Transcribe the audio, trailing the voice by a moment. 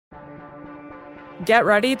Get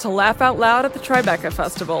ready to laugh out loud at the Tribeca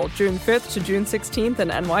Festival, June 5th to June 16th in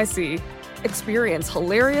NYC. Experience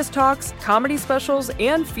hilarious talks, comedy specials,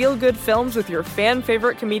 and feel-good films with your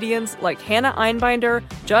fan-favorite comedians like Hannah Einbinder,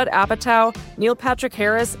 Judd Apatow, Neil Patrick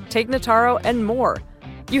Harris, Tig Notaro, and more.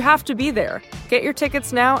 You have to be there. Get your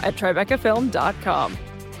tickets now at TribecaFilm.com.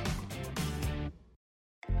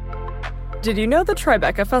 Did you know the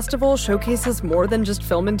Tribeca Festival showcases more than just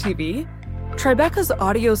film and TV? Tribeca's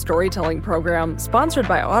audio storytelling program, sponsored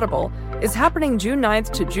by Audible, is happening June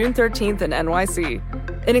 9th to June 13th in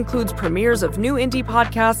NYC. It includes premieres of new indie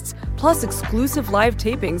podcasts, plus exclusive live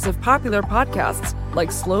tapings of popular podcasts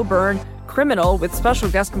like Slow Burn, Criminal with special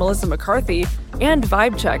guest Melissa McCarthy, and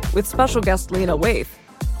Vibe Check with special guest Lena Waithe.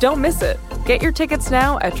 Don't miss it. Get your tickets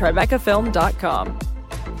now at TribecaFilm.com.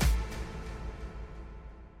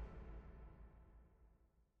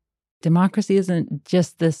 Democracy isn't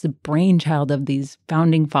just this brainchild of these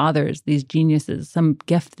founding fathers, these geniuses, some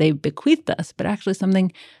gift they've bequeathed us, but actually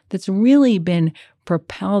something that's really been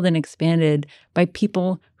propelled and expanded by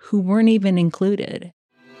people who weren't even included.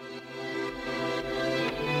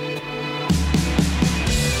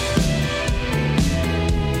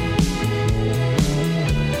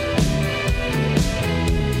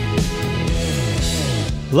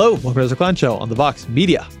 Hello, welcome to Ezra Klein Show on the Vox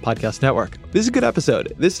Media Podcast Network. This is a good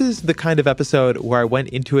episode. This is the kind of episode where I went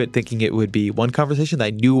into it thinking it would be one conversation.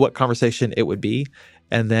 I knew what conversation it would be.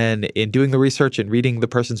 And then in doing the research and reading the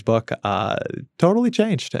person's book, totally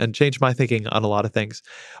changed my thinking on a lot of things.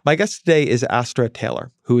 My guest today is Astra Taylor,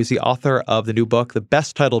 who is the author of the new book, the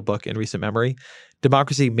best titled book in recent memory,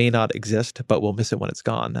 Democracy May Not Exist, but We'll Miss It When It's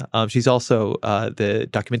Gone. She's also the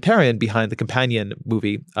documentarian behind the companion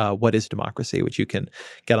movie, What is Democracy, which you can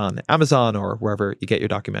get on Amazon or wherever you get your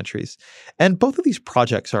documentaries. And both of these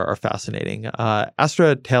projects are fascinating.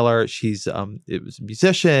 Astra Taylor, she's a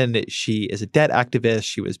musician. She is a debt activist.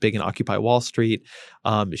 She was big in Occupy Wall Street.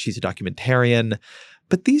 She's a documentarian.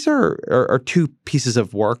 But these are two pieces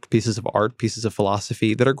of work, pieces of art, pieces of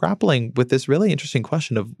philosophy that are grappling with this really interesting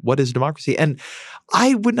question of what is democracy? And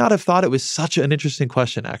I would not have thought it was such an interesting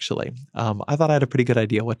question, actually. I thought I had a pretty good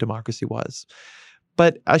idea what democracy was.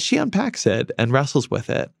 But as she unpacks it and wrestles with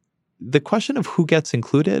it, the question of who gets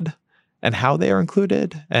included and how they are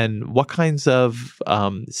included and what kinds of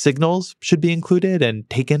signals should be included and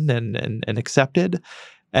taken and accepted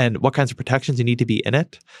and what kinds of protections you need to be in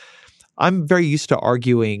it. I'm very used to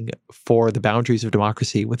arguing for the boundaries of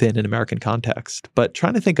democracy within an American context, but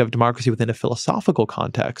trying to think of democracy within a philosophical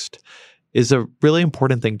context is a really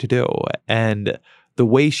important thing to do. And the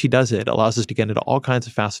way she does it allows us to get into all kinds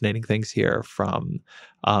of fascinating things here, from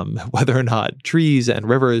whether or not trees and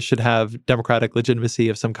rivers should have democratic legitimacy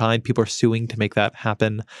of some kind. People are suing to make that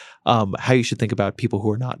happen. How you should think about people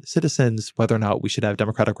who are not citizens, whether or not we should have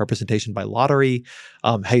democratic representation by lottery,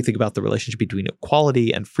 how you think about the relationship between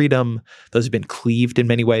equality and freedom. Those have been cleaved in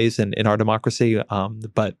many ways in our democracy,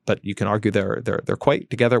 but you can argue they're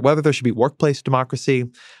quite together. Whether there should be workplace democracy,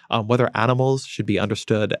 whether animals should be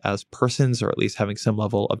understood as persons or at least having some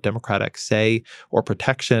level of democratic say or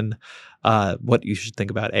protection. What you should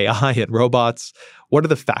think about AI and robots. What are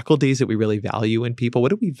the faculties that we really value in people? What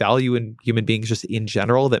do we value in human beings just in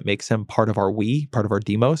general that makes them part of our we, part of our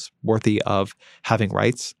demos, worthy of having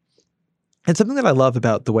rights? And something that I love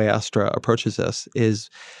about the way Astra approaches this is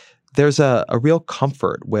there's a real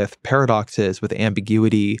comfort with paradoxes, with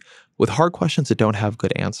ambiguity, with hard questions that don't have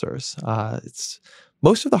good answers.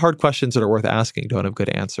 Most of the hard questions that are worth asking don't have good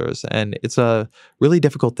answers. And it's a really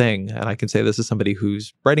difficult thing. And I can say this as somebody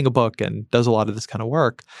who's writing a book and does a lot of this kind of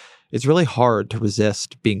work. It's really hard to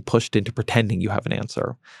resist being pushed into pretending you have an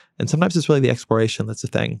answer. And sometimes it's really the exploration that's the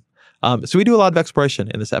thing. So we do a lot of exploration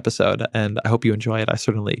in this episode, and I hope you enjoy it. I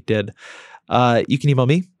certainly did. You can email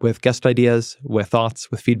me with guest ideas, with thoughts,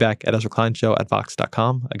 with feedback at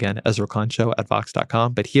EzraKleinShow@Vox.com. Again,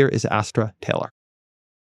 EzraKleinShow@Vox.com. But here is Astra Taylor.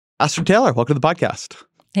 Astra Taylor, welcome to the podcast.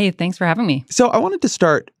 Hey, thanks for having me. So I wanted to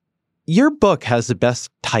start, your book has the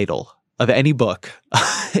best title of any book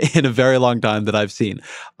in a very long time that I've seen.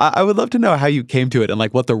 I would love to know how you came to it and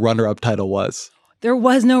like what the runner-up title was. There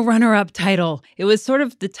was no runner-up title. It was sort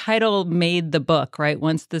of the title made the book, right?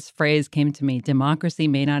 Once this phrase came to me, democracy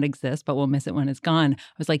may not exist, but we'll miss it when it's gone.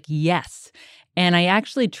 I was like, yes. And I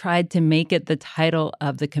actually tried to make it the title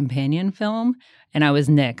of the companion film, and I was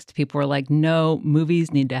nixed. People were like, no,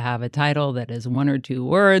 movies need to have a title that is one or two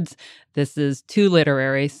words. This is too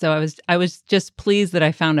literary. So I was just pleased that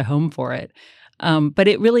I found a home for it. But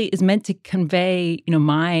it really is meant to convey,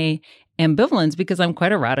 my ambivalence because I'm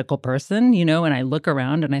quite a radical person, and I look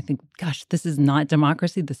around and I think, gosh, this is not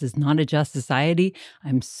democracy. This is not a just society.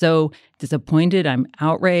 I'm so disappointed. I'm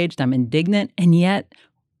outraged. I'm indignant. And yet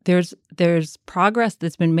there's progress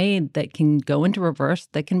that's been made that can go into reverse,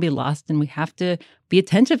 that can be lost. And we have to be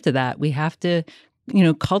attentive to that. We have to,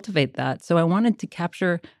 cultivate that. So I wanted to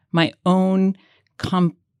capture my own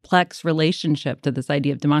complex relationship to this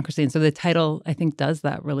idea of democracy. And so the title, I think, does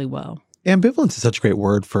that really well. Ambivalence is such a great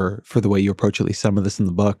word for the way you approach at least some of this in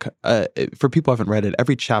the book. For people who haven't read it,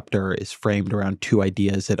 every chapter is framed around two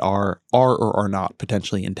ideas that are or are not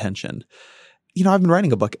potentially in tension. I've been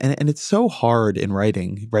writing a book, and it's so hard in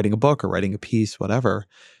writing a book or writing a piece, whatever,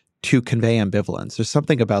 to convey ambivalence. There's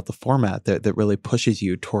something about the format that really pushes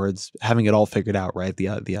you towards having it all figured out, right?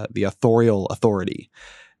 The authorial authority.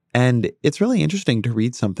 And it's really interesting to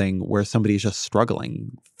read something where somebody is just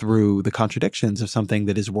struggling through the contradictions of something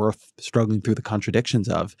that is worth struggling through the contradictions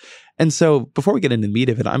of. And so before we get into the meat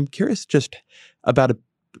of it, I'm curious just about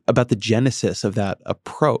the genesis of that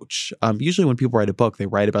approach. Usually when people write a book, they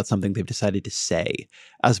write about something they've decided to say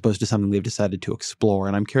as opposed to something they've decided to explore.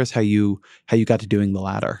 And I'm curious how you got to doing the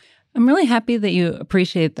latter. I'm really happy that you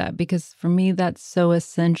appreciate that because for me, that's so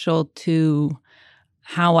essential to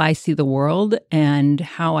how I see the world and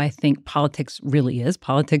how I think politics really is.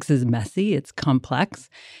 Politics is messy, it's complex.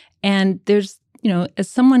 And there's, as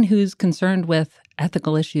someone who's concerned with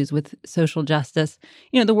ethical issues, with social justice,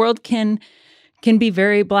 the world can be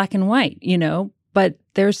very black and white, but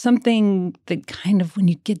there's something that kind of, when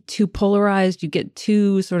you get too polarized, you get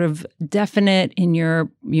too sort of definite in your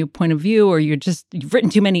point of view, or you've written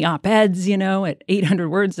too many op-eds, at 800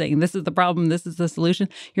 words saying this is the problem, this is the solution.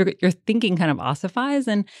 Your thinking kind of ossifies,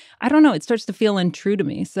 and I don't know, it starts to feel untrue to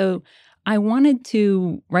me. So I wanted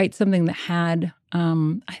to write something that had, I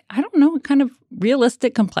don't know, kind of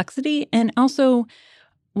realistic complexity, and also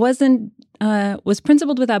was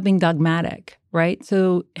principled without being dogmatic, right?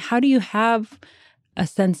 So how do you have a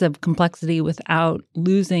sense of complexity without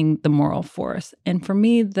losing the moral force? And for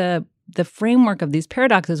me, the framework of these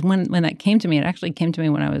paradoxes, when that came to me, it actually came to me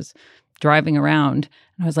when I was driving around,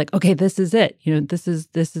 and I was like, okay, this is it. This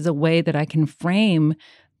is a way that I can frame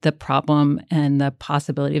the problem and the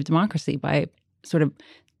possibility of democracy by sort of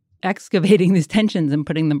excavating these tensions and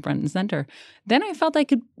putting them front and center. Then I felt I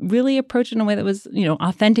could really approach it in a way that was,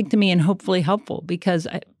 authentic to me and hopefully helpful, because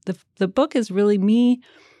the book is really me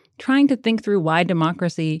trying to think through why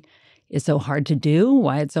democracy is so hard to do,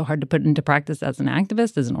 why it's so hard to put into practice as an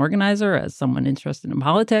activist, as an organizer, as someone interested in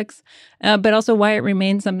politics, but also why it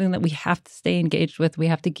remains something that we have to stay engaged with, we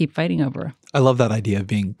have to keep fighting over. I love that idea of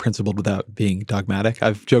being principled without being dogmatic.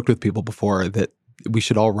 I've joked with people before that we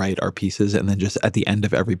should all write our pieces and then just at the end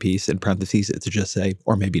of every piece in parentheses, it's to just say,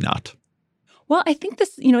 or maybe not. Well, I think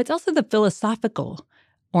this, it's also the philosophical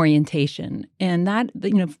orientation, and that,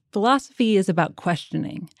 philosophy is about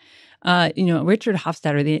questioning. Richard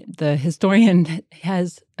Hofstadter, the historian,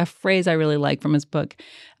 has a phrase I really like from his book,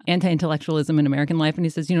 Anti-Intellectualism in American Life. And he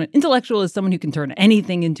says, an intellectual is someone who can turn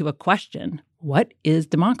anything into a question. What is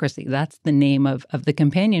democracy? That's the name of the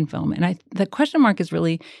companion film. And the question mark is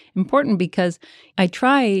really important because I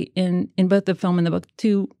try in both the film and the book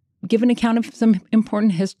to give an account of some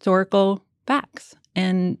important historical facts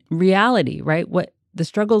and reality, right? What the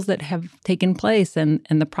struggles that have taken place and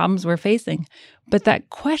the problems we're facing. But that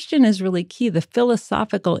question is really key, the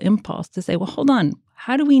philosophical impulse to say, well, hold on,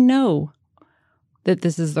 how do we know that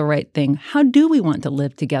this is the right thing? How do we want to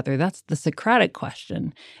live together? That's the Socratic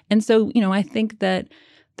question. And so, I think that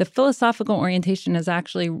the philosophical orientation is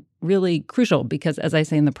actually really crucial because, as I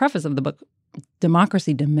say in the preface of the book,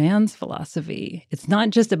 democracy demands philosophy. It's not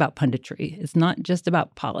just about punditry. It's not just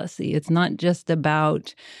about policy. It's not just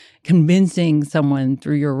about convincing someone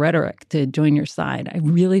through your rhetoric to join your side. I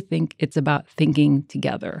really think it's about thinking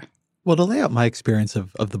together. Well, to lay out my experience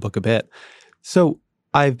of the book a bit, so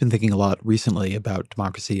I've been thinking a lot recently about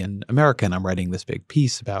democracy in America, and I'm writing this big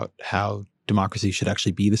piece about how democracy should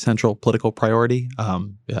actually be the central political priority.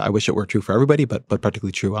 I wish it were true for everybody, but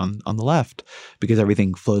particularly true on the left, because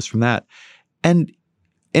everything flows from that. And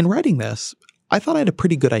in writing this, I thought I had a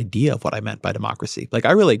pretty good idea of what I meant by democracy. Like,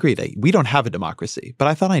 I really agreed. We don't have a democracy, but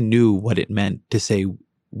I thought I knew what it meant to say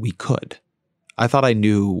we could. I thought I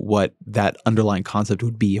knew what that underlying concept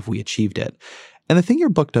would be if we achieved it. And the thing your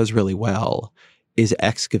book does really well is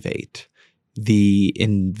excavate the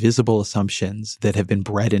invisible assumptions that have been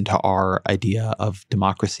bred into our idea of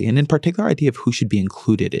democracy, and in particular, our idea of who should be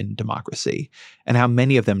included in democracy, and how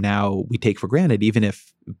many of them now we take for granted, even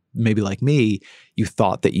if maybe like me, you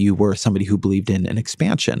thought that you were somebody who believed in an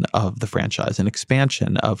expansion of the franchise, an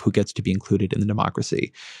expansion of who gets to be included in the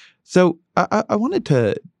democracy. So I wanted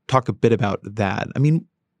to talk a bit about that. I mean,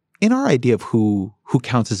 in our idea of who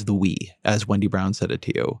counts as the we, as Wendy Brown said it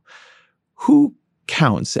to you, who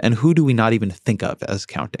counts and who do we not even think of as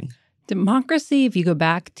counting? Democracy, if you go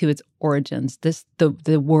back to its origins,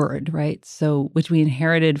 the word, right? So, which we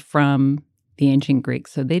inherited from the ancient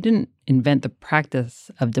Greeks. So they didn't invent the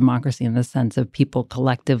practice of democracy in the sense of people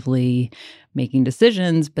collectively making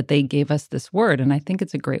decisions, but they gave us this word. And I think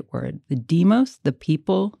it's a great word. The demos, the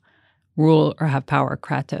people, rule or have power,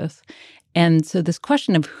 kratos. And so this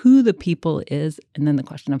question of who the people is, and then the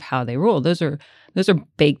question of how they rule, those are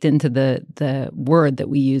baked into the word that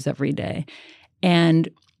we use every day. And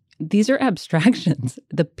these are abstractions.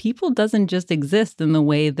 The people doesn't just exist in the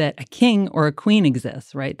way that a king or a queen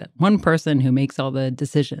exists, right? That one person who makes all the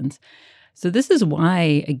decisions. So this is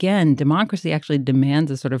why, again, democracy actually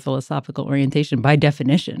demands a sort of philosophical orientation by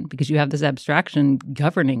definition, because you have this abstraction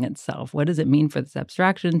governing itself. What does it mean for this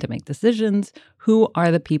abstraction to make decisions? Who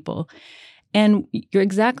are the people? And you're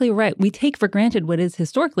exactly right. We take for granted what is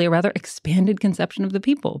historically a rather expanded conception of the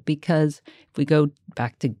people, because if we go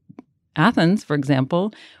back to Athens, for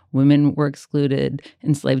example, women were excluded,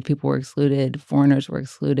 enslaved people were excluded, foreigners were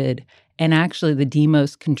excluded, and actually the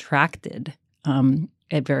demos contracted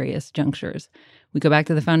at various junctures. We go back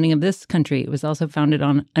to the founding of this country. It was also founded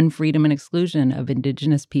on unfreedom and exclusion of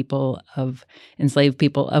indigenous people, of enslaved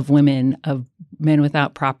people, of women, of men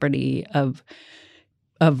without property, of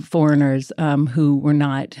foreigners who were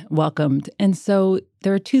not welcomed. And so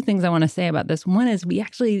there are two things I want to say about this. One is we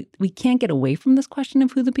can't get away from this question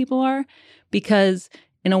of who the people are, because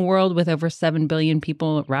in a world with over 7 billion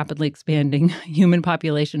people, rapidly expanding human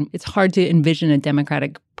population, it's hard to envision a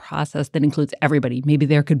democratic process that includes everybody. Maybe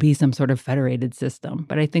there could be some sort of federated system,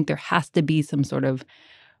 but I think there has to be some sort of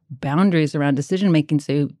boundaries around decision-making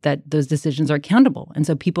so that those decisions are accountable, and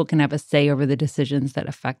so people can have a say over the decisions that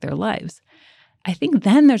affect their lives. I think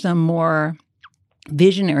then there's a more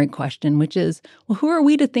visionary question, which is, well, who are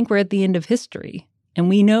we to think we're at the end of history? And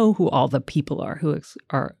we know who all the people are who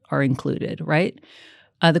are included, right?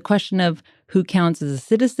 The question of who counts as a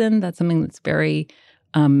citizen, that's something that's very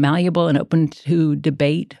malleable and open to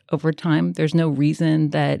debate over time. There's no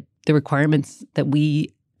reason that the requirements that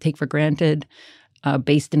we take for granted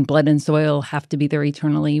based in blood and soil have to be there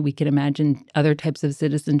eternally. We could imagine other types of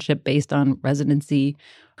citizenship based on residency.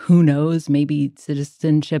 Who knows, maybe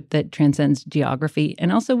citizenship that transcends geography.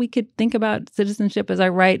 And also we could think about citizenship, as I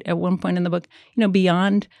write at one point in the book,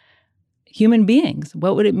 beyond human beings.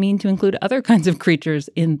 What would it mean to include other kinds of creatures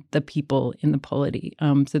in the people, in the polity?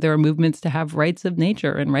 So there are movements to have rights of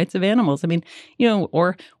nature and rights of animals. I mean,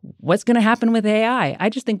 or what's going to happen with AI? I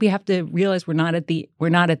just think we have to realize we're not at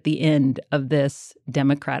the end of this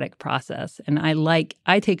democratic process. And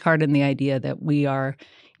I take heart in the idea that we are,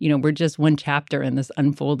 we're just one chapter in this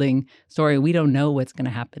unfolding story. We don't know what's going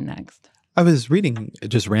to happen next. I was reading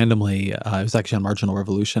just randomly, it was actually on Marginal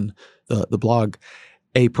Revolution, the blog,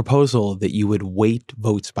 a proposal that you would weight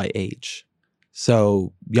votes by age.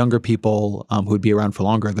 So younger people who would be around for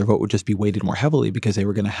longer, their vote would just be weighted more heavily because they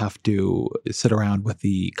were going to have to sit around with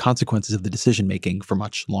the consequences of the decision-making for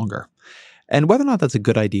much longer. And whether or not that's a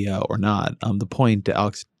good idea or not, the point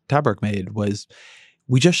Alex Tabarrok made was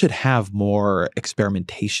we just should have more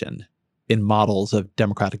experimentation in models of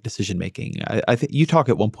democratic decision-making. I think you talk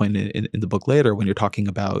at one point in the book later when you're talking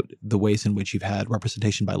about the ways in which you've had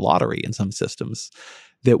representation by lottery in some systems,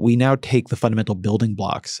 that we now take the fundamental building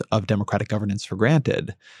blocks of democratic governance for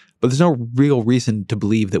granted. But there's no real reason to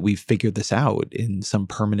believe that we've figured this out in some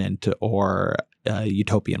permanent or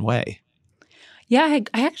utopian way. Yeah,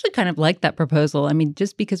 I actually kind of like that proposal. I mean,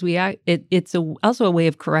 just because it's also a way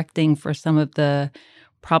of correcting for some of the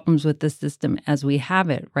problems with the system as we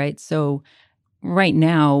have it, right? So right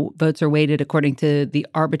now, votes are weighted according to the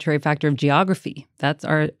arbitrary factor of geography. That's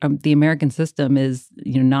the American system is,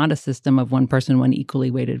 not a system of one person, one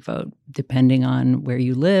equally weighted vote. Depending on where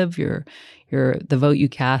you live, the vote you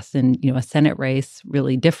cast in, a Senate race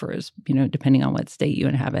really differs, depending on what state you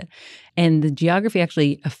inhabit. And the geography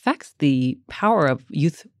actually affects the power of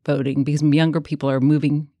youth voting because younger people are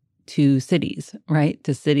moving to cities, right?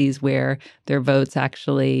 To cities where their votes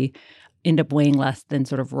actually end up weighing less than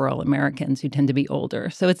sort of rural Americans who tend to be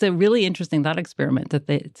older. So it's a really interesting thought experiment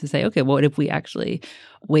to say, okay, well, what if we actually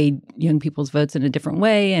weighed young people's votes in a different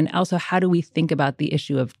way? And also, how do we think about the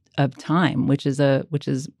issue of time, which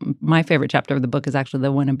is my favorite chapter of the book, is actually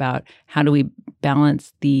the one about how do we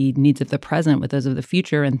balance the needs of the present with those of the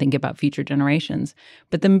future and think about future generations.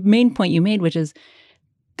 But the main point you made, which is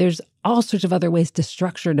there's all sorts of other ways to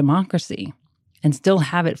structure democracy and still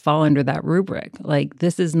have it fall under that rubric. Like,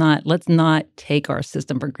 let's not take our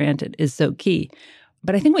system for granted is so key.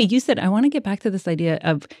 But I think what you said, I want to get back to this idea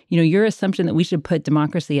of, your assumption that we should put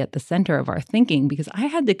democracy at the center of our thinking, because I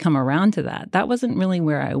had to come around to that. That wasn't really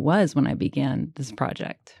where I was when I began this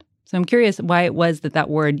project. So I'm curious why it was that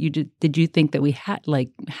word, did you think that we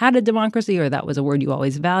had a democracy, or that was a word you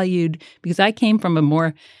always valued? Because I came from a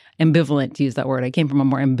more ambivalent, to use that word, I came from a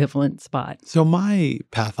more ambivalent spot. So my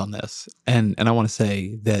path on this, and I want to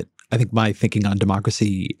say that I think my thinking on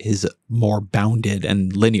democracy is more bounded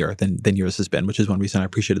and linear than yours has been, which is one reason I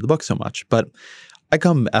appreciated the book so much. But I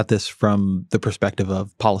come at this from the perspective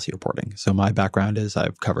of policy reporting. So my background is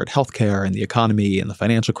I've covered healthcare and the economy and the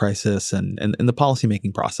financial crisis and the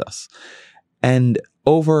policymaking process. And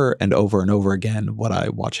over and over and over again, what I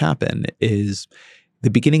watch happen is the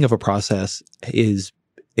beginning of a process is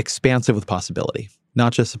expansive with possibility.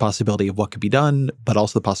 Not just the possibility of what could be done, but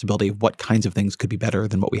also the possibility of what kinds of things could be better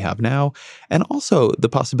than what we have now. And also the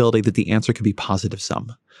possibility that the answer could be positive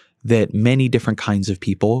sum. That many different kinds of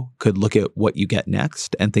people could look at what you get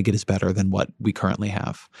next and think it is better than what we currently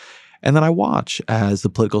have. And then I watch as the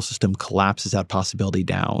political system collapses that possibility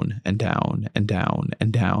down and down and down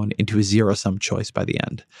and down into a zero-sum choice by the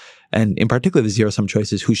end. And in particular, the zero-sum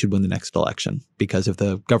choice is who should win the next election. Because if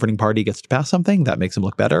the governing party gets to pass something, that makes them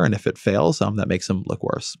look better. And if it fails, that makes them look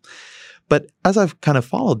worse. But as I've kind of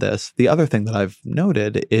followed this, the other thing that I've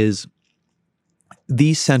noted is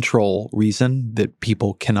the central reason that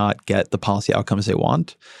people cannot get the policy outcomes they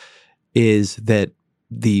want is that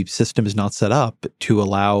the system is not set up to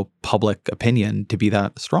allow public opinion to be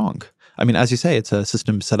that strong. I mean, as you say, it's a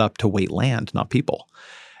system set up to weight land, not people.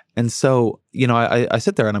 And so, I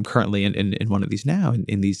sit there and I'm currently in one of these now,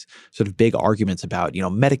 in these sort of big arguments about,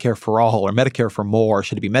 Medicare for all or Medicare for more,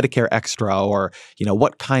 should it be Medicare extra, or,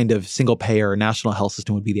 what kind of single payer national health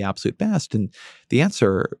system would be the absolute best? And the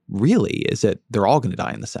answer really is that they're all going to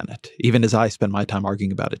die in the Senate, even as I spend my time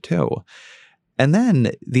arguing about it too. And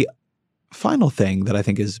then the final thing that I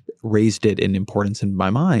think has raised it in importance in my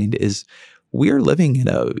mind is we're living in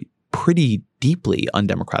a pretty deeply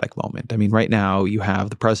undemocratic moment. I mean, right now you have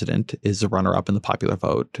the president is a runner-up in the popular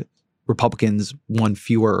vote. Republicans won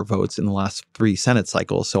fewer votes in the last 3 Senate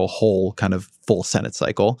cycles, so a whole kind of full Senate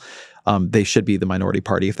cycle. They should be the minority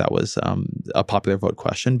party if that was a popular vote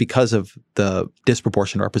question. Because of the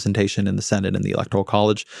disproportionate representation in the Senate and the Electoral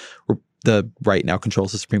College, the right now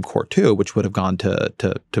controls the Supreme Court too, which would have gone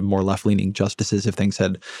to more left-leaning justices if things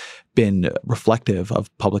had been reflective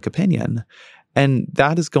of public opinion. And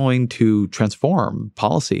that is going to transform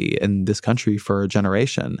policy in this country for a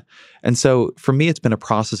generation. And so for me, it's been a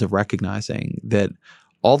process of recognizing that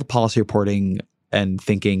all the policy reporting and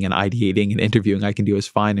thinking and ideating and interviewing I can do is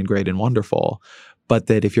fine and great and wonderful. But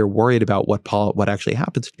that if you're worried about what actually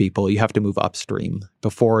happens to people, you have to move upstream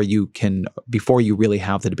before you really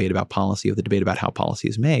have the debate about policy or the debate about how policy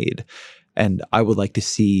is made. And I would like to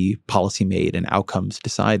see policy made and outcomes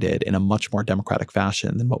decided in a much more democratic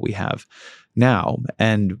fashion than what we have now.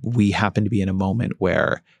 And we happen to be in a moment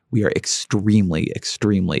where we are extremely,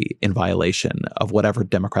 extremely in violation of whatever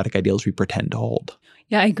democratic ideals we pretend to hold.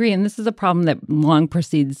 Yeah, I agree. And this is a problem that long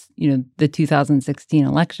precedes, the 2016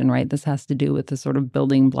 election, right? This has to do with the sort of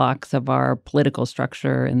building blocks of our political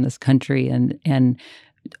structure in this country and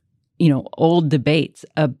old debates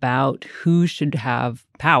about who should have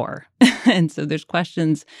power. And so there's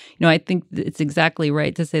questions, I think it's exactly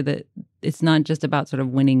right to say that it's not just about sort of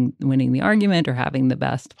winning the argument or having the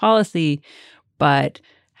best policy, but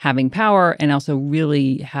having power and also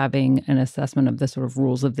really having an assessment of the sort of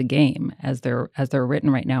rules of the game as they're written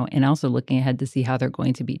right now, and also looking ahead to see how they're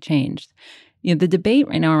going to be changed. The debate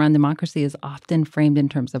right now around democracy is often framed in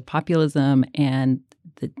terms of populism and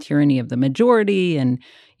the tyranny of the majority, and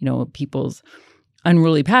people's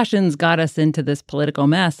unruly passions got us into this political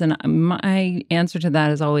mess. And my answer to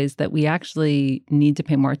that is always that we actually need to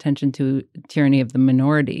pay more attention to tyranny of the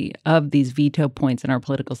minority, of these veto points in our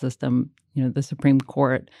political system, the Supreme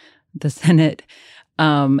Court, the Senate,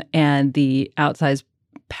 and the outsized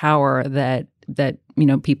power that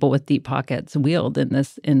people with deep pockets wield in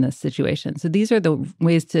this situation. So these are the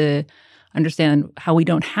ways to understand how we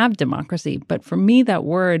don't have democracy. But for me, that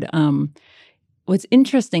word, what's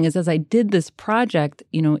interesting is as I did this project,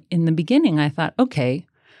 in the beginning, I thought, okay,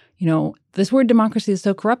 this word democracy is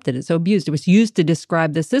so corrupted, it's so abused. It was used to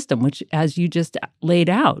describe the system, which, as you just laid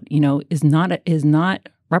out, is not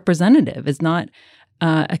representative, is not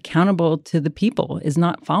accountable to the people, is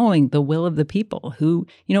not following the will of the people who,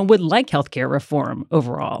 would like healthcare reform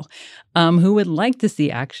overall, who would like to see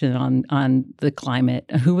action on the climate,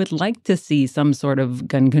 who would like to see some sort of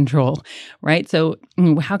gun control, right? So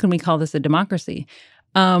how can we call this a democracy?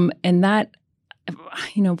 And that,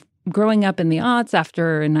 growing up in the aughts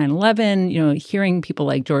after 9/11, hearing people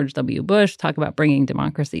like George W. Bush talk about bringing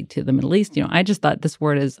democracy to the Middle East, I just thought this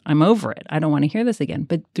word is, I'm over it. I don't want to hear this again.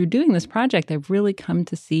 But through doing this project, I've really come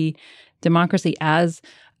to see democracy as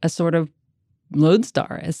a sort of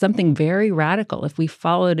lodestar, as something very radical. If we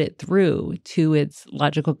followed it through to its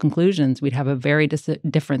logical conclusions, we'd have a very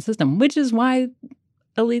different system, which is why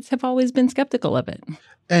elites have always been skeptical of it.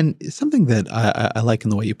 And something that I like in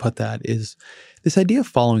the way you put that is this idea of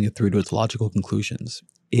following it through to its logical conclusions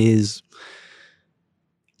is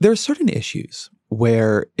there are certain issues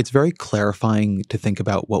where it's very clarifying to think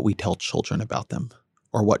about what we tell children about them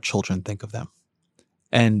or what children think of them.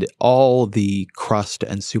 And all the crust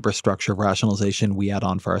and superstructure of rationalization we add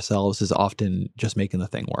on for ourselves is often just making the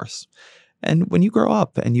thing worse. And when you grow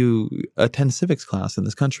up and you attend civics class in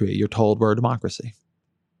this country, you're told we're a democracy.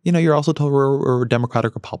 You're also told we're a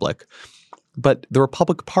democratic republic. But the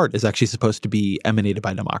republic part is actually supposed to be emanated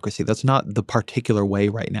by democracy. That's not the particular way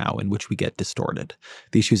right now in which we get distorted.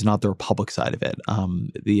 The issue is not the republic side of it.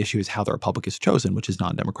 The issue is how the republic is chosen, which is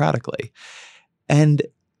non-democratically. And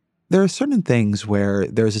there are certain things where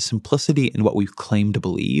there's a simplicity in what we've claimed to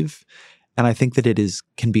believe. And I think that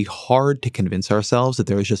can be hard to convince ourselves that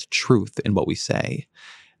there is just truth in what we say.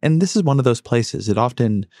 And this is one of those places. It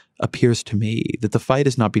often appears to me that the fight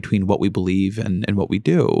is not between what we believe and what we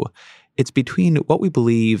do. It's between what we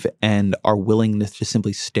believe and our willingness to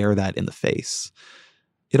simply stare that in the face.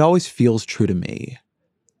 It always feels true to me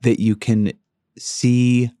that you can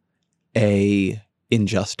see a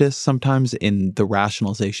injustice sometimes in the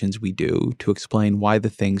rationalizations we do to explain why the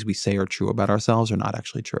things we say are true about ourselves are not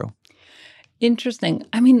actually true. Interesting.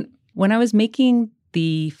 I mean, when I was making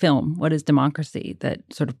the film, What is Democracy, that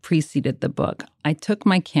sort of preceded the book, I took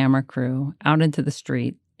my camera crew out into the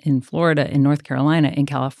street in Florida, in North Carolina, in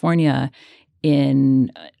California, in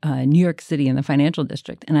New York City, in the financial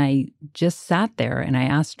district. And I just sat there and I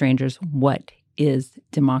asked strangers, what is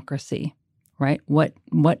democracy, right? What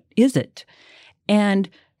is it? And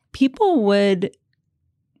people would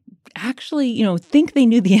actually, think they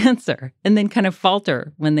knew the answer and then kind of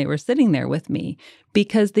falter when they were sitting there with me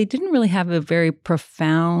because they didn't really have a very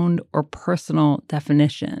profound or personal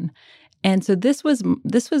definition. And so this was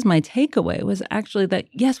my takeaway, was actually that,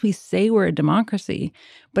 yes, we say we're a democracy,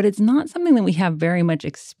 but it's not something that we have very much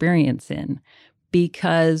experience in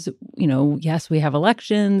because, yes, we have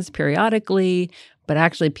elections periodically, but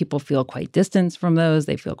actually people feel quite distant from those.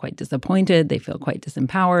 They feel quite disappointed. They feel quite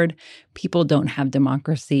disempowered. People don't have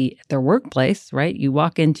democracy at their workplace, right? You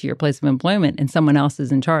walk into your place of employment and someone else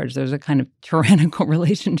is in charge. There's a kind of tyrannical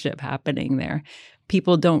relationship happening there.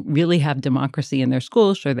 People don't really have democracy in their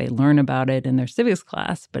schools. Sure, they learn about it in their civics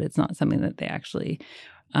class, but it's not something that they actually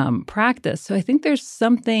practice. So I think there's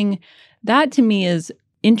something that to me is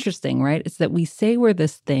interesting, right? It's that we say we're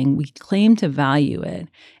this thing, we claim to value it,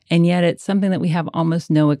 and yet it's something that we have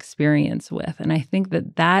almost no experience with. And I think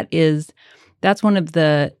that's one of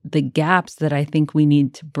the gaps that I think we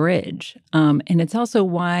need to bridge. And it's also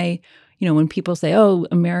why, when people say, oh,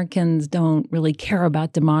 Americans don't really care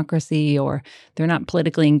about democracy or they're not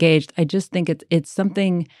politically engaged, I just think it's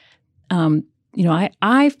something,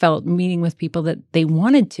 I felt meeting with people that they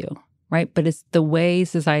wanted to, right? But it's the way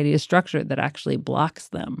society is structured that actually blocks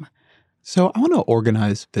them. So I want to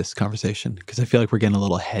organize this conversation because I feel like we're getting a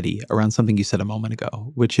little heady around something you said a moment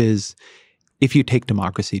ago, which is if you take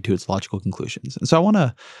democracy to its logical conclusions. And so I want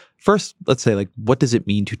to first, let's say, what does it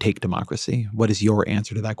mean to take democracy? What is your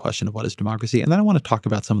answer to that question of what is democracy? And then I want to talk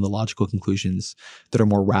about some of the logical conclusions that are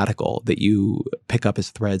more radical that you pick up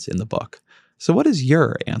as threads in the book. So what is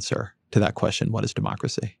your answer to that question? What is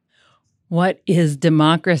democracy? What is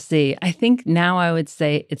democracy? I think now I would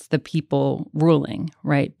say it's the people ruling,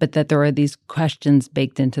 right? But that there are these questions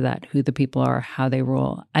baked into that, who the people are, how they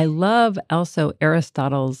rule. I love also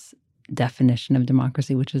Aristotle's definition of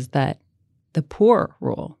democracy, which is that the poor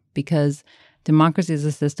rule, because democracy is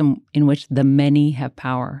a system in which the many have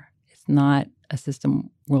power. It's not a system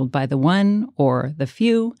ruled by the one or the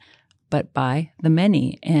few, but by the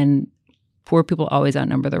many. And poor people always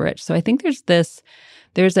outnumber the rich. So I think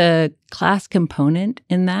there's a class component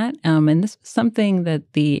in that. And this was something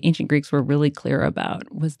that the ancient Greeks were really clear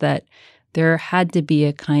about, was that there had to be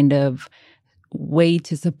a kind of way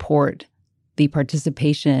to support the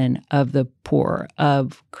participation of the poor,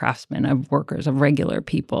 of craftsmen, of workers, of regular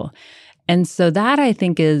people. And so that, I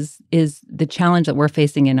think, is the challenge that we're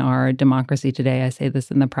facing in our democracy today. I say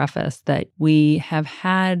this in the preface, that we have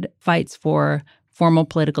had fights for formal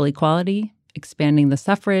political equality, expanding the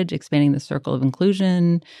suffrage, expanding the circle of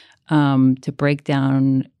inclusion, to break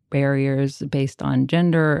down barriers based on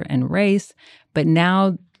gender and race. But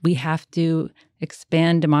now we have to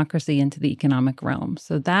expand democracy into the economic realm.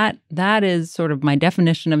 So that is sort of my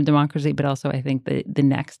definition of democracy, but also I think the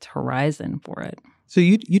next horizon for it. So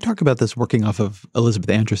you talk about this working off of Elizabeth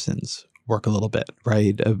Anderson's work a little bit,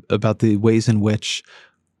 right? About the ways in which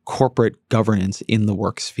corporate governance in the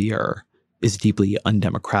work sphere is deeply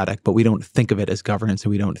undemocratic, but we don't think of it as governance and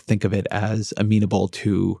we don't think of it as amenable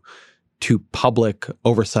to public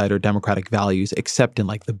oversight or democratic values, except in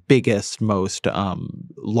like the biggest, most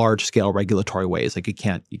large-scale regulatory ways. Like you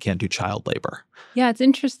can't do child labor. Yeah, it's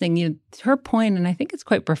interesting. Her point, and I think it's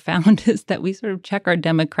quite profound, is that we sort of check our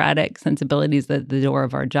democratic sensibilities at the door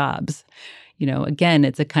of our jobs. Again,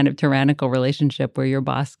 it's a kind of tyrannical relationship where your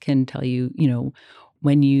boss can tell you,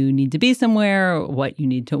 when you need to be somewhere, what you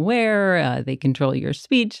need to wear. They control your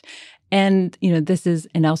speech. And, this is,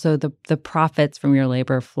 and also the profits from your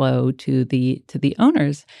labor flow to the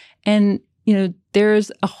owners. And,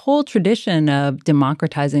 there's a whole tradition of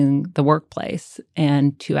democratizing the workplace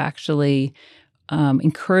and to actually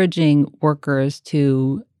encouraging workers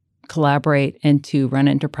to collaborate and to run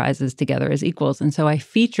enterprises together as equals. And so I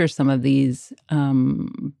feature some of these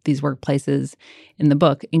workplaces in the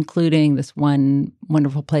book, including this one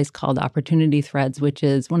wonderful place called Opportunity Threads, which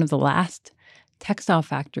is one of the last textile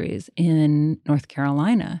factories in North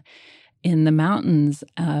Carolina, in the mountains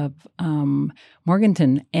of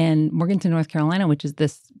Morganton, North Carolina, which is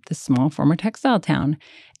this small former textile town.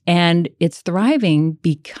 And it's thriving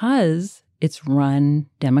because it's run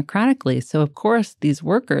democratically. So, of course, these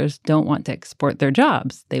workers don't want to export their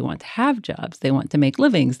jobs. They want to have jobs. They want to make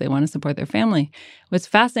livings. They want to support their family. What's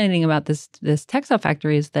fascinating about this textile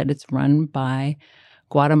factory is that it's run by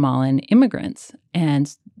Guatemalan immigrants,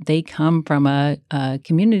 and they come from a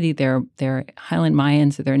community. They're Highland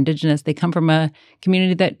Mayans, so they're indigenous. They come from a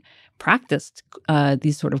community that practiced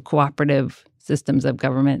these sort of cooperative systems of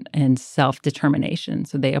government and self-determination.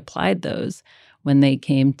 So they applied those when they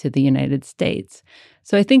came to the United States.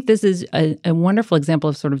 So I think this is a wonderful example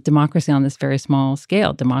of sort of democracy on this very small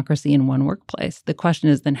scale, democracy in one workplace. The question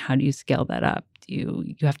is then, how do you scale that up?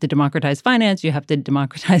 You have to democratize finance, you have to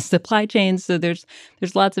democratize supply chains. So there's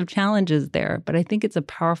lots of challenges there. But I think it's a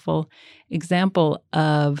powerful example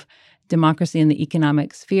of democracy in the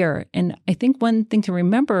economic sphere. And I think one thing to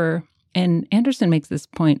remember, and Anderson makes this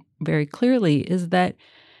point very clearly, is that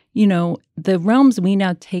the realms we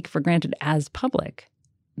now take for granted as public,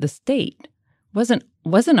 the state, wasn't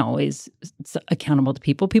always accountable to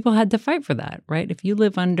people. People had to fight for that, right? If you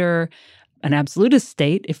live under an absolutist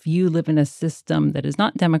state, if you live in a system that is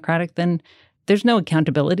not democratic, then there's no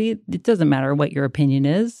accountability. It doesn't matter what your opinion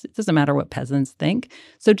is. It doesn't matter what peasants think.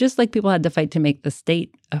 So just like people had to fight to make the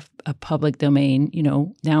state a public domain,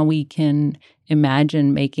 now we can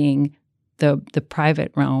imagine making the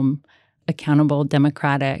private realm accountable,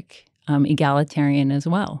 democratic, egalitarian as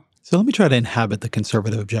well. So let me try to inhabit the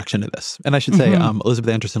conservative objection to this. And I should say,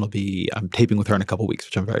 Elizabeth Anderson I'm taping with her in a couple of weeks,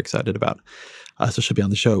 which I'm very excited about. So she'll be on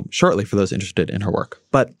the show shortly for those interested in her work.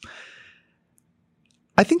 But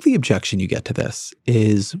I think the objection you get to this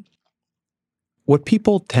is what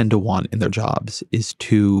people tend to want in their jobs is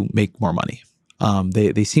to make more money.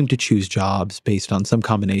 They seem to choose jobs based on some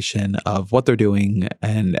combination of what they're doing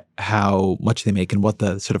and how much they make and what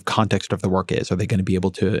the sort of context of the work is. Are they going to be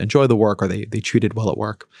able to enjoy the work? Are they treated well at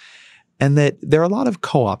work? And that there are a lot of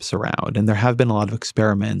co-ops around, and there have been a lot of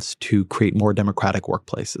experiments to create more democratic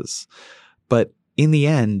workplaces. But in the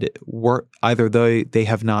end, either they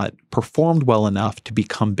have not performed well enough to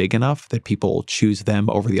become big enough that people choose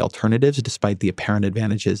them over the alternatives, despite the apparent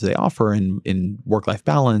advantages they offer in work-life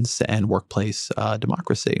balance and workplace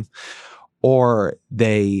democracy, or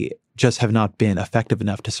they just have not been effective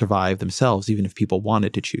enough to survive themselves, even if people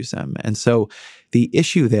wanted to choose them. And so the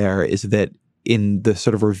issue there is that in the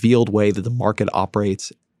sort of revealed way that the market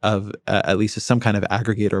operates of at least as some kind of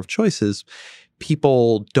aggregator of choices,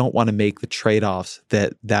 people don't want to make the trade-offs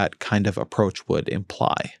that kind of approach would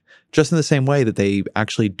imply. Just in the same way that they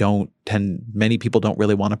actually many people don't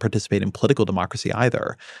really want to participate in political democracy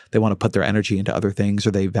either. They want to put their energy into other things,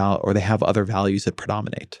 or they have other values that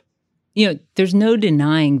predominate. There's no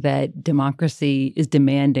denying that democracy is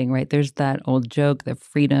demanding, right? There's that old joke that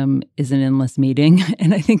freedom is an endless meeting.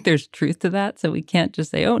 And I think there's truth to that. So we can't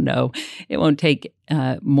just say, oh, no, it won't take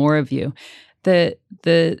more of you. So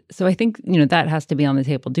I think, that has to be on the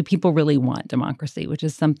table. Do people really want democracy? Which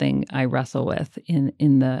is something I wrestle with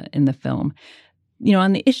in the film.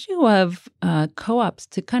 On the issue of co-ops,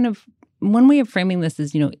 to kind of, one way of framing this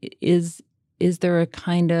is, is there a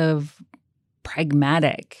kind of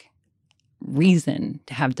pragmatic reason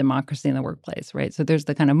to have democracy in the workplace, right? So there's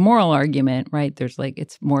the kind of moral argument, right? There's like,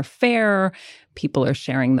 it's more fair. People are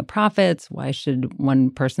sharing the profits. Why should one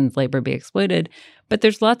person's labor be exploited? But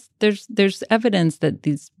there's evidence that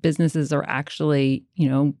these businesses are actually,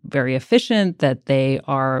 very efficient, that they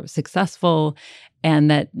are successful, and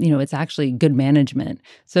that, it's actually good management.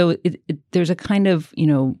 So there's a kind of,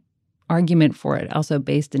 argument for it, also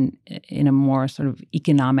based in a more sort of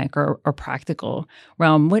economic or practical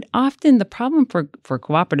realm. What often the problem for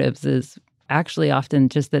cooperatives is actually often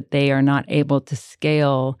just that they are not able to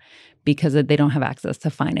scale because they don't have access to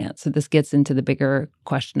finance. So this gets into the bigger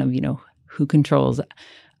question of, who controls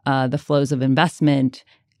the flows of investment,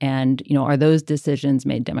 and, are those decisions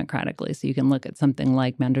made democratically? So you can look at something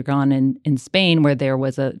like Mondragon in Spain, where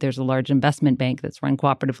there's a large investment bank that's run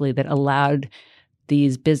cooperatively that allowed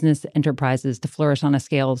these business enterprises to flourish on a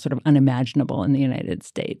scale sort of unimaginable in the United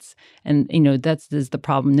States. And, that's the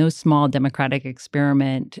problem. No small democratic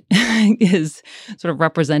experiment is sort of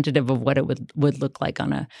representative of what it would look like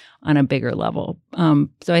on a bigger level.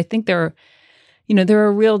 So I think there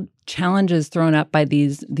are real challenges thrown up by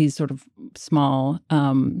these sort of small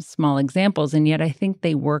examples, and yet I think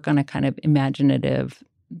they work on a kind of imaginative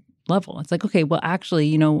level. It's like, okay, well, actually,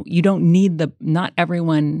 you don't need not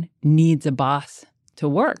everyone needs a boss to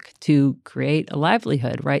work to create a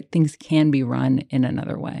livelihood, right? Things can be run in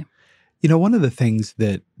another way. One of the things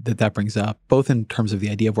that brings up, both in terms of the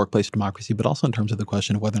idea of workplace democracy, but also in terms of the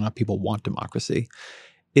question of whether or not people want democracy,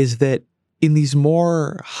 is that in these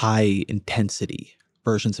more high intensity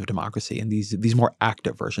versions of democracy and these more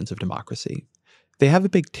active versions of democracy, they have a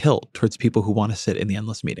big tilt towards people who want to sit in the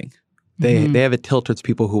endless meeting. They have a tilt towards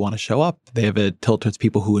people who want to show up. They have a tilt towards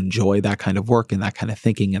people who enjoy that kind of work and that kind of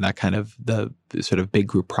thinking and that kind of the sort of big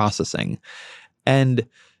group processing. And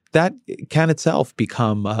that can itself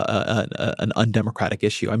become an undemocratic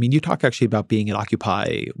issue. I mean, you talk actually about being at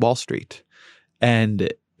Occupy Wall Street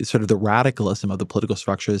and sort of the radicalism of the political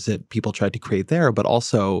structures that people tried to create there, but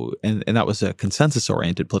also, and that was a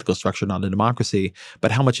consensus-oriented political structure, not a democracy,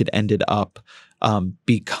 but how much it ended up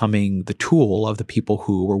becoming the tool of the people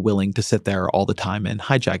who were willing to sit there all the time and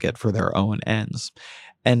hijack it for their own ends.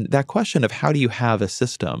 And that question of how do you have a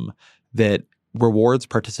system that rewards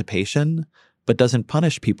participation but doesn't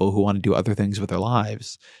punish people who want to do other things with their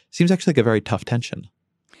lives seems actually like a very tough tension.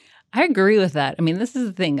 I agree with that. I mean, this is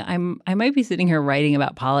the thing. I might be sitting here writing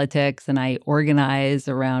about politics, and I organize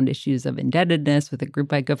around issues of indebtedness with a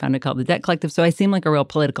group I co-founded called the Debt Collective. So I seem like a real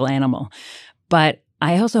political animal. But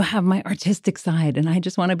I also have my artistic side, and I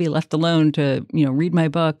just want to be left alone to, read my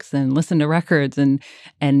books and listen to records. And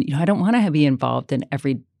I don't want to be involved in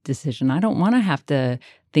every decision. I don't want to have to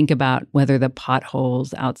think about whether the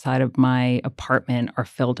potholes outside of my apartment are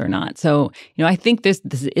filled or not. So, I think this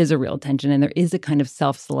is a real tension, and there is a kind of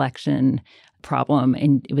self-selection problem.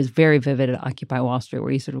 And it was very vivid at Occupy Wall Street,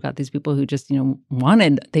 where you sort of got these people who just,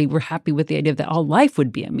 they were happy with the idea that all life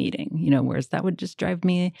would be a meeting, whereas that would just drive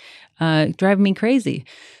me crazy.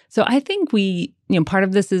 So I think part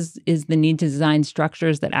of this is the need to design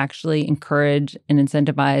structures that actually encourage and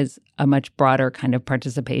incentivize a much broader kind of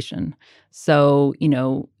participation. So, you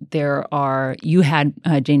had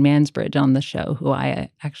Jane Mansbridge on the show, who I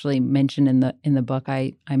actually mentioned in the book.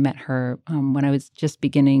 I met her when I was just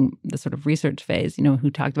beginning the sort of research phase, who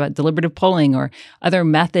talked about deliberative polling or other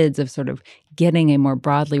methods of sort of getting a more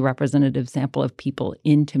broadly representative sample of people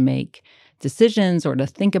in to make decisions or to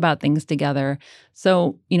think about things together.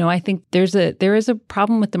 So, I think there is a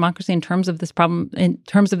problem with democracy in terms of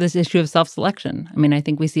this issue of self-selection. I mean, I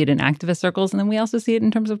think we see it in activist circles, and then we also see it in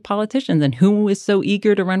terms of politicians and who is so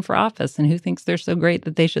eager to run for office and who thinks they're so great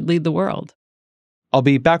that they should lead the world. I'll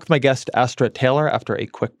be back with my guest, Astra Taylor, after a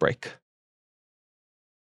quick break.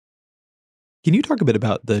 Can you talk a bit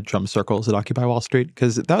about the drum circles at Occupy Wall Street?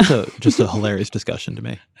 Because that was just a hilarious discussion to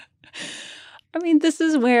me. I mean, this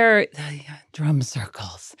is where drum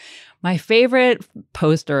circles. My favorite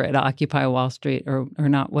poster at Occupy Wall Street, or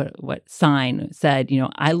not, what sign said,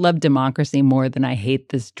 I love democracy more than I hate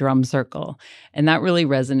this drum circle. And that really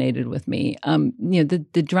resonated with me.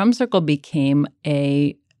 The drum circle became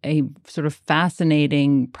a sort of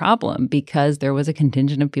fascinating problem because there was a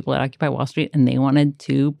contingent of people at Occupy Wall Street, and they wanted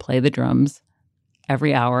to play the drums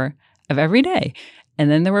every hour of every day. And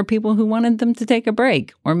then there were people who wanted them to take a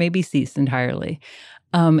break or maybe cease entirely.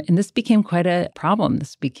 And this became quite a problem.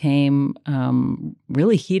 This became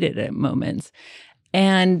really heated at moments.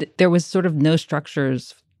 And there was sort of no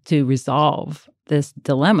structures to resolve this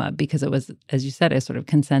dilemma because it was, as you said, a sort of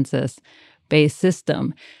consensus-based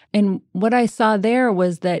system. And what I saw there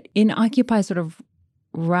was that in Occupy sort of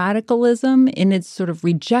radicalism in its sort of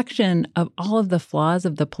rejection of all of the flaws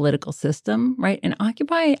of the political system, right? And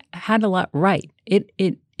Occupy had a lot right.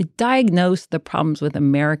 It diagnosed the problems with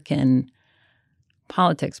American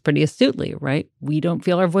politics pretty astutely, right? We don't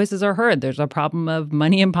feel our voices are heard. There's a problem of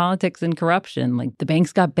money in politics and corruption. Like the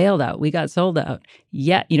banks got bailed out, we got sold out.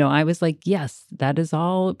 Yet, I was like, yes, that is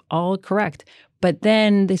all correct. But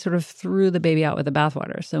then they sort of threw the baby out with the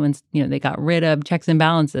bathwater. So, they got rid of checks and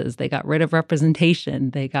balances. They got rid of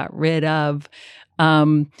representation. They got rid of,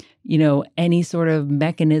 any sort of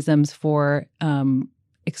mechanisms for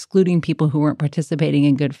excluding people who weren't participating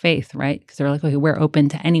in good faith, right? Because they're like, okay, we're open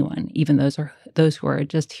to anyone, even those who are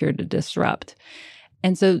just here to disrupt.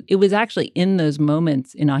 And so it was actually in those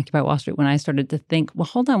moments in Occupy Wall Street when I started to think, well,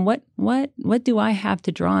 hold on, what do I have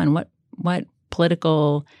to draw on? What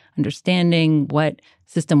political understanding, what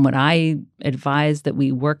system would I advise that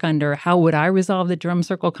we work under? How would I resolve the drum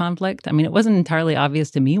circle conflict? I mean, it wasn't entirely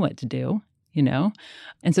obvious to me what to do,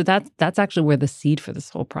 And so that's actually where the seed for this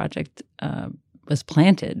whole project was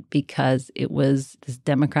planted, because it was this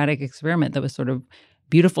democratic experiment that was sort of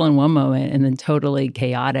beautiful in one moment and then totally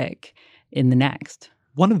chaotic in the next.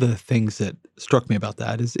 One of the things that struck me about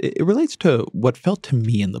that is it relates to what felt to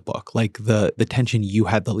me in the book, like the tension you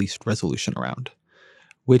had the least resolution around,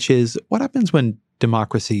 which is what happens when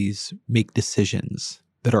democracies make decisions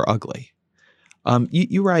that are ugly.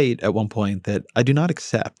 You write at one point that I do not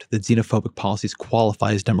accept that xenophobic policies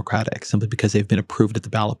qualify as democratic simply because they've been approved at the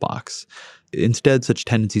ballot box. Instead, such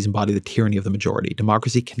tendencies embody the tyranny of the majority.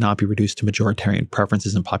 Democracy cannot be reduced to majoritarian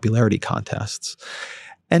preferences and popularity contests.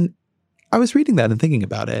 And I was reading that and thinking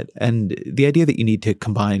about it, and the idea that you need to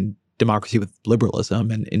combine democracy with liberalism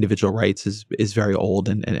and individual rights is very old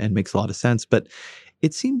and makes a lot of sense. But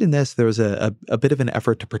it seemed in this there was a bit of an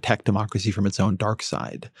effort to protect democracy from its own dark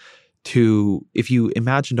side. If you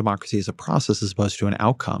imagine democracy as a process as opposed to an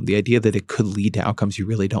outcome, the idea that it could lead to outcomes you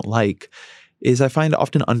really don't like is, I find,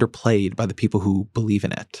 often underplayed by the people who believe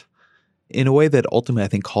in it in a way that ultimately I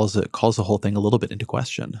think calls the whole thing a little bit into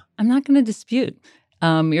question. I'm not going to dispute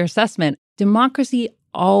your assessment. Democracy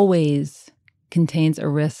always contains a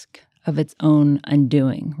risk of its own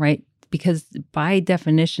undoing, right? Because by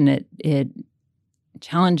definition, it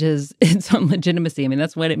challenges its own legitimacy. I mean,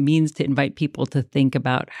 that's what it means to invite people to think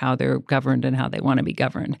about how they're governed and how they want to be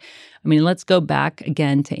governed. I mean, let's go back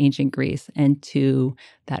again to ancient Greece and to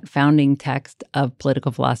that founding text of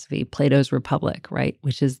political philosophy, Plato's Republic, right?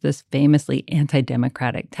 Which is this famously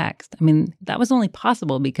anti-democratic text. I mean, that was only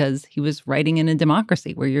possible because he was writing in a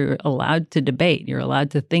democracy where you're allowed to debate, you're allowed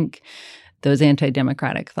to think those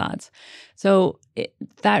anti-democratic thoughts. So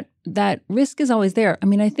that risk is always there. I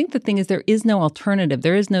mean, I think the thing is there is no alternative.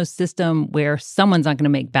 There is no system where someone's not going to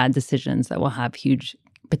make bad decisions that will have huge,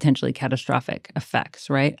 potentially catastrophic effects,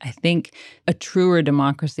 right? I think a truer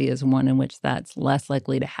democracy is one in which that's less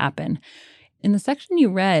likely to happen. In the section you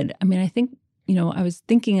read, I mean, I think, I was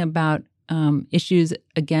thinking about issues,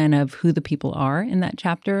 again, of who the people are in that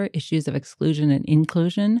chapter, issues of exclusion and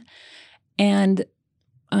inclusion, and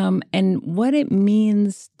what it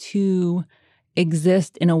means to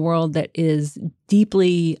exist in a world that is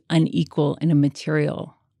deeply unequal in a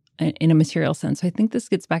material sense. So I think this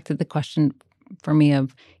gets back to the question for me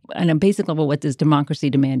of, on a basic level, what does democracy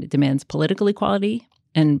demand? It demands political equality,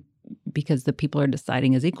 and because the people are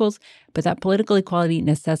deciding as equals, but that political equality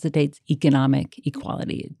necessitates economic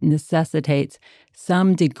equality. It necessitates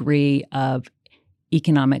some degree of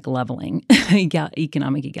economic leveling,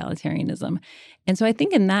 economic egalitarianism. And so I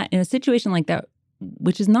think in a situation like that,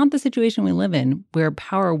 which is not the situation we live in, where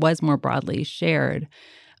power was more broadly shared,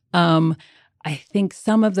 I think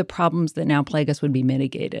some of the problems that now plague us would be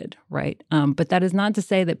mitigated, right? But that is not to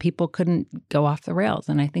say that people couldn't go off the rails.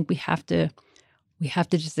 And I think we have to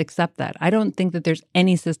just accept that. I don't think that there's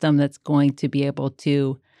any system that's going to be able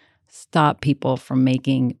to stop people from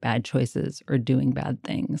making bad choices or doing bad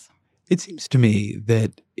things. It seems to me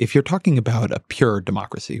that if you're talking about a pure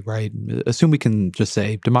democracy, right, assume we can just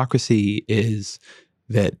say democracy is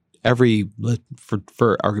that every,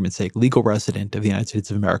 for argument's sake, legal resident of the United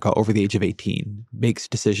States of America over the age of 18 makes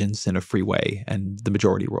decisions in a free way and the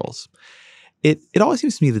majority rules. It always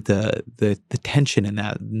seems to me that the tension in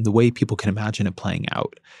that, and the way people can imagine it playing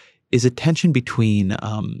out, is a tension between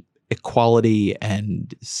equality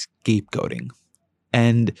and scapegoating.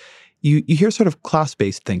 And you hear sort of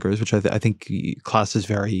class-based thinkers, which I think class is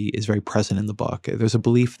very present in the book. There's a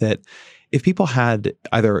belief that if people had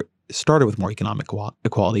either started with more economic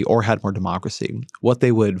equality or had more democracy, what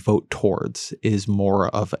they would vote towards is more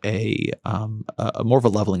of a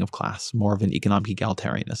leveling of class, more of an economic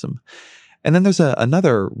egalitarianism. And then there's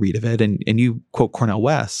another read of it, and you quote Cornel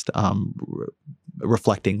West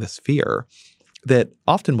reflecting this fear, that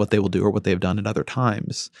often what they will do, or what they've done at other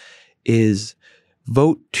times, is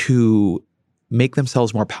vote to make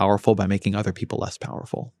themselves more powerful by making other people less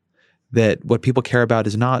powerful. That what people care about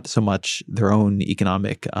is not so much their own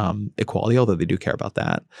economic equality, although they do care about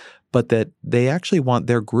that, but that they actually want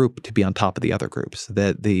their group to be on top of the other groups,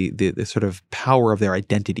 that the sort of power of their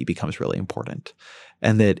identity becomes really important.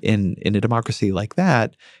 And that in a democracy like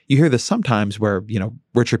that, you hear this sometimes where,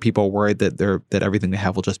 richer people are worried that everything they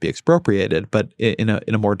have will just be expropriated, but in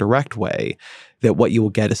a more direct way, that what you will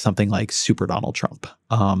get is something like Super Donald Trump,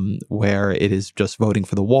 where it is just voting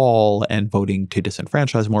for the wall and voting to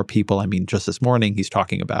disenfranchise more people. I mean, just this morning, he's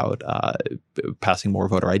talking about passing more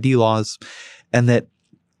voter ID laws, and that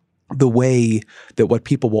the way that what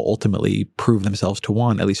people will ultimately prove themselves to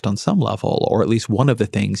want, at least on some level, or at least one of the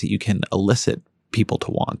things that you can elicit people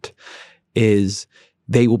to want, is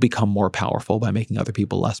they will become more powerful by making other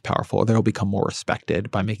people less powerful, or they'll become more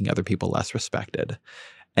respected by making other people less respected.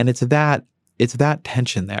 And it's that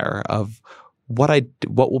tension there of what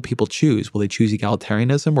will people choose? Will they choose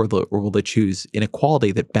egalitarianism, or will they choose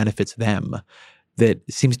inequality that benefits them? That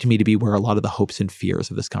seems to me to be where a lot of the hopes and fears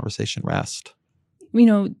of this conversation rest.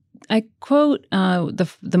 I quote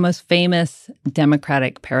the most famous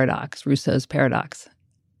democratic paradox, Rousseau's paradox.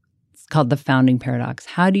 It's called the founding paradox.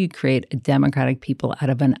 How do you create a democratic people out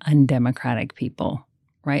of an undemocratic people,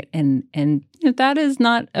 right? And that is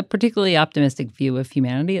not a particularly optimistic view of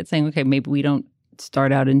humanity. It's saying, okay, maybe we don't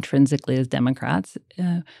start out intrinsically as Democrats,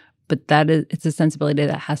 but it's a sensibility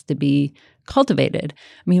that has to be cultivated.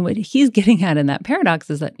 I mean, what he's getting at in that paradox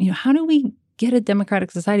is that, how do we get a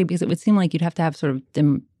democratic society? Because it would seem like you'd have to have sort of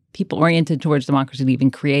people oriented towards democracy to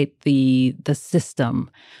even create the system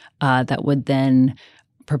that would then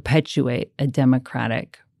perpetuate a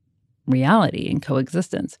democratic reality and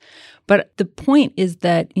coexistence. But the point is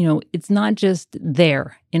that, it's not just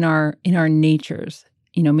there in our natures.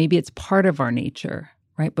 Maybe it's part of our nature,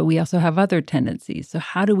 right? But we also have other tendencies. So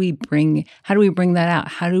how do we bring that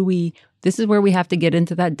out? This is where we have to get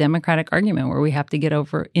into that democratic argument, where we have to get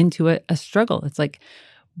over into a struggle. It's like,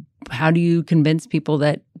 how do you convince people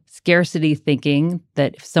that scarcity thinking,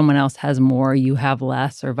 that if someone else has more, you have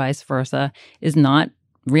less, or vice versa, is not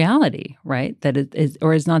reality, right? That it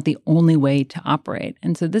is not the only way to operate.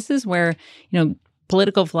 And so this is where,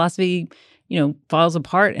 political philosophy, falls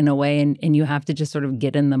apart in a way, and you have to just sort of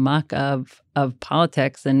get in the muck of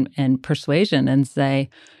politics and persuasion and say,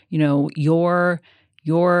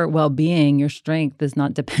 your well-being, your strength is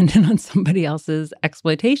not dependent on somebody else's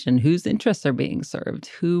exploitation. Whose interests are being served?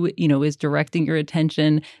 Who, is directing your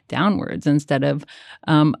attention downwards instead of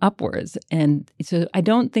upwards? And so I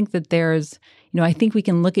don't think that there's, I think we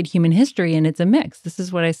can look at human history and it's a mix. This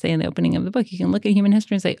is what I say in the opening of the book. You can look at human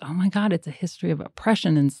history and say, oh my God, it's a history of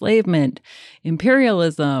oppression, enslavement,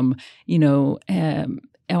 imperialism,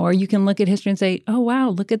 or you can look at history and say, oh, wow,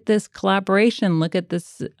 look at this collaboration, look at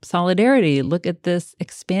this solidarity, look at this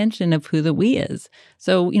expansion of who the we is.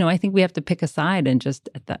 So, I think we have to pick a side and just,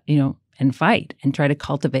 and fight and try to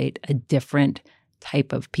cultivate a different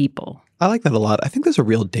type of people. I like that a lot. I think there's a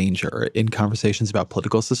real danger in conversations about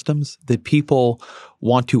political systems that people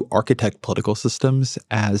want to architect political systems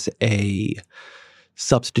as a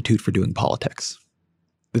substitute for doing politics.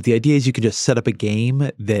 That the idea is you can just set up a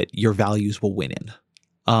game that your values will win in.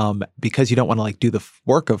 Because you don't want to do the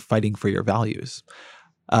work of fighting for your values.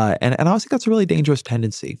 And I also think that's a really dangerous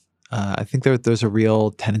tendency. I think there's a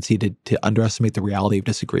real tendency to underestimate the reality of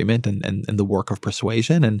disagreement and the work of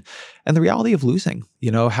persuasion and the reality of losing.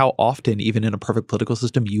 How often, even in a perfect political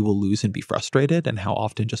system, you will lose and be frustrated, and how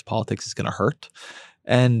often just politics is going to hurt.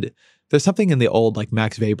 And there's something in the old,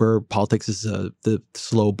 Max Weber, politics is the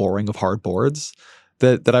slow boring of hard boards,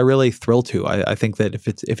 that I really thrill to. I think that if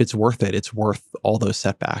it's worth it, it's worth all those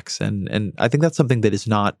setbacks. And I think that's something that is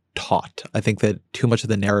not taught. I think that too much of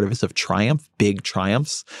the narrative is of triumph, big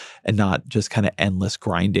triumphs, and not just kind of endless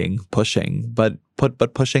grinding, pushing, but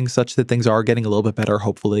pushing such that things are getting a little bit better,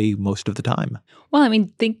 hopefully, most of the time. Well, I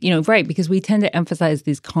mean, right, because we tend to emphasize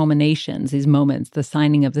these culminations, these moments, the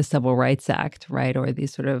signing of the Civil Rights Act, right, or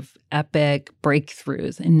these sort of epic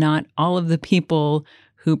breakthroughs, and not all of the people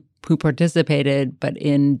who participated, but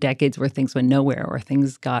in decades where things went nowhere or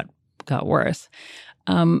things got worse.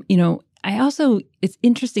 I also, it's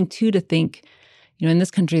interesting too to think, in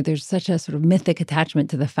this country, there's such a sort of mythic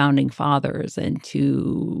attachment to the founding fathers and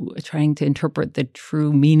to trying to interpret the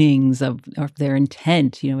true meanings of their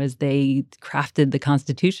intent, as they crafted the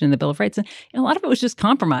Constitution and the Bill of Rights. And a lot of it was just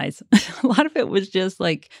compromise. A lot of it was just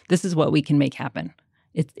this is what we can make happen.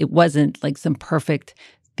 It wasn't some perfect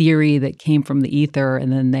theory that came from the ether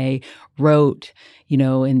and then they wrote,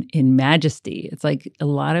 in majesty. It's like a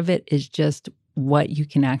lot of it is just what you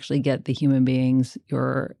can actually get the human beings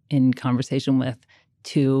you're in conversation with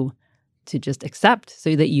to just accept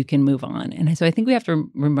so that you can move on. And so I think we have to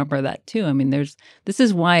remember that too. I mean, this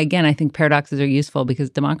is why, again, I think paradoxes are useful, because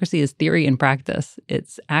democracy is theory and practice.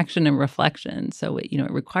 It's action and reflection. So it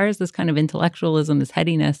requires this kind of intellectualism, this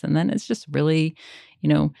headiness, and then it's just really,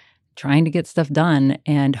 trying to get stuff done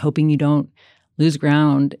and hoping you don't lose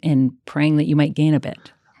ground and praying that you might gain a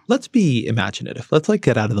bit. Let's be imaginative. Let's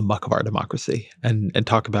get out of the muck of our democracy and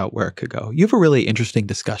talk about where it could go. You have a really interesting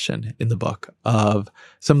discussion in the book of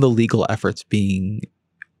some of the legal efforts being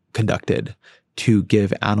conducted to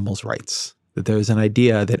give animals rights. That there's an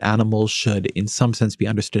idea that animals should, in some sense, be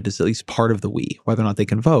understood as at least part of the we. Whether or not they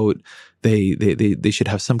can vote, they should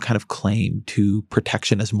have some kind of claim to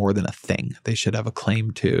protection as more than a thing. They should have a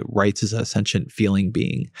claim to rights as a sentient feeling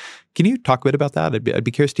being. Can you talk a bit about that? I'd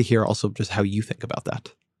be curious to hear also just how you think about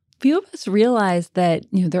that. Few of us realize that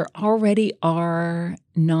there already are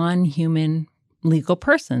non-human legal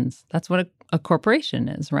persons. That's what a corporation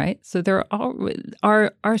is, right? So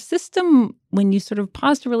our system, when you sort of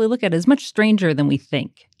pause to really look at it, is much stranger than we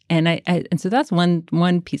think. And so that's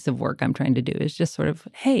one piece of work I'm trying to do, is just sort of,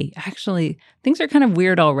 hey, actually, things are kind of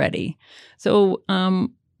weird already. So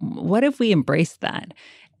what if we embraced that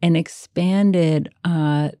and expanded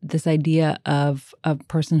this idea of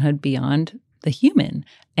personhood beyond the human,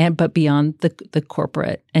 but beyond the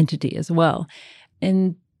corporate entity as well?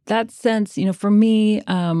 In that sense, for me,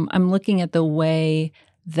 I'm looking at the way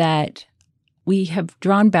that we have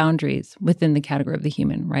drawn boundaries within the category of the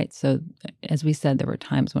human, right? So as we said, there were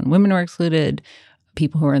times when women were excluded,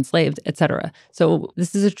 people who were enslaved, et cetera. So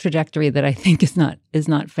this is a trajectory that I think is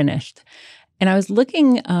not finished. And I was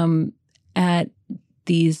looking at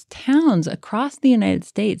these towns across the United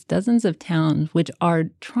States, dozens of towns, which are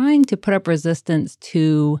trying to put up resistance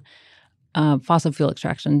to fossil fuel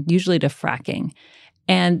extraction, usually to fracking.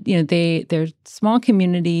 And, they're small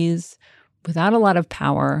communities without a lot of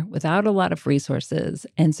power, without a lot of resources.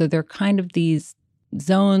 And so they're kind of these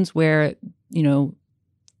zones where,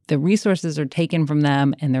 the resources are taken from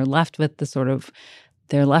them and they're left with the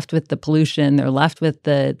pollution, they're left with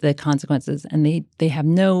the consequences, and they have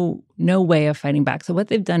no way of fighting back. So what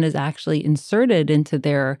they've done is actually inserted into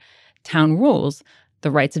their town rules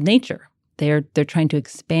the rights of nature. They're trying to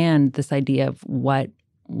expand this idea of what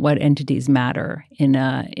entities matter in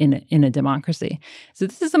a democracy. So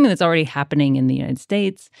this is something that's already happening in the United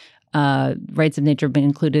States. Rights of nature have been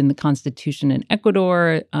included in the Constitution in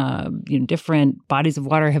Ecuador. Different bodies of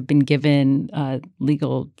water have been given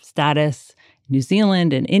legal status. New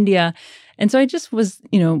Zealand and India. And so I just was,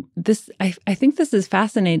 I think this is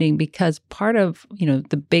fascinating because part of,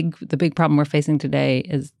 the big problem we're facing today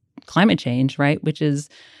is climate change, right? Which is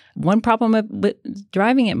one problem with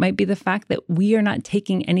driving it might be the fact that we are not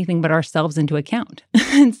taking anything but ourselves into account.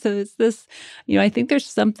 And so it's this, I think there's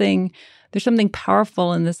something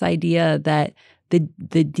powerful in this idea that the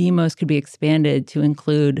demos could be expanded to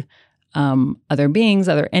include other beings,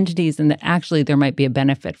 other entities, and that actually there might be a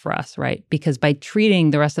benefit for us, right? Because by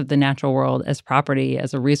treating the rest of the natural world as property,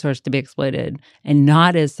 as a resource to be exploited, and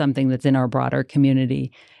not as something that's in our broader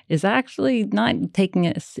community, is actually not taking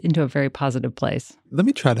us into a very positive place. Let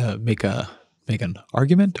me try to make an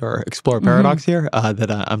argument or explore a paradox here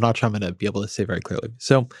that I'm not sure I'm going to be able to say very clearly.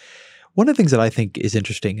 So one of the things that I think is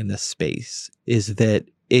interesting in this space is that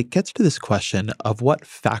it gets to this question of what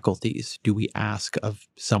faculties do we ask of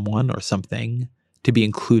someone or something to be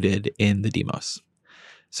included in the demos.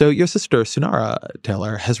 So your sister, Sunara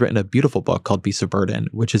Taylor, has written a beautiful book called Beasts of Burden,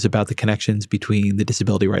 which is about the connections between the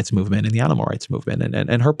disability rights movement and the animal rights movement.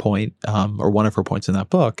 And her point, or one of her points in that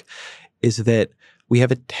book, is that we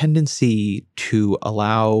have a tendency to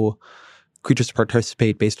allow creatures to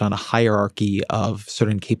participate based on a hierarchy of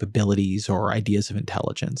certain capabilities or ideas of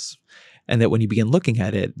intelligence. And that when you begin looking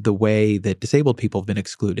at it, the way that disabled people have been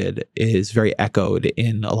excluded is very echoed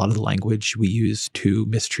in a lot of the language we use to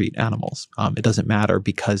mistreat animals. It doesn't matter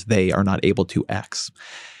because they are not able to X.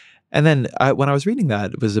 And then when I was reading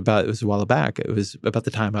that, it was a while back. It was about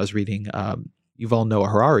the time I was reading Yuval Noah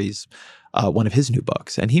Harari's one of his new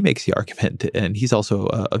books. And he makes the argument, and he's also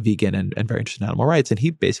a vegan and very interested in animal rights. And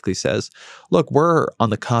he basically says, look, we're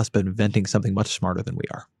on the cusp of inventing something much smarter than we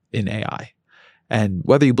are in AI. And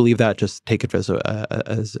whether you believe that, just take it as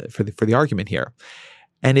for the argument here.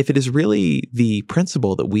 And if it is really the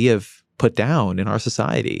principle that we have put down in our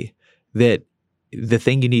society that the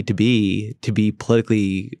thing you need to be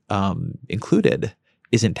politically included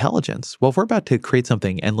is intelligence, well, if we're about to create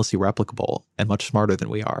something endlessly replicable and much smarter than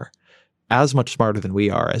we are, as much smarter than we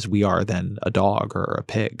are than a dog or a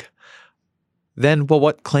pig, then, well,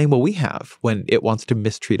 what claim will we have when it wants to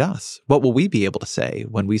mistreat us? What will we be able to say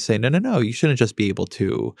when we say, no, you shouldn't just be able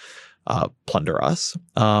to plunder us,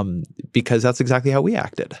 because that's exactly how we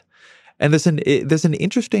acted. And there's an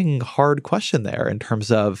interesting, hard question there in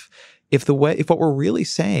terms of if what we're really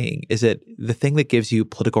saying is it the thing that gives you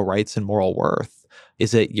political rights and moral worth,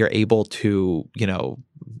 is it you're able to,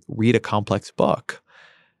 read a complex book?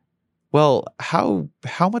 Well, how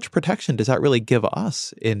much protection does that really give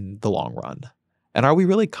us in the long run? And are we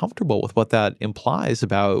really comfortable with what that implies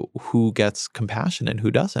about who gets compassion and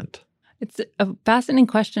who doesn't? It's a fascinating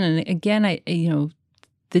question. And again,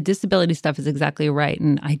 the disability stuff is exactly right.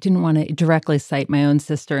 And I didn't want to directly cite my own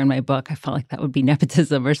sister in my book. I felt like that would be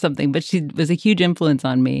nepotism or something. But she was a huge influence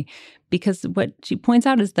on me, because what she points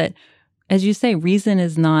out is that, as you say, reason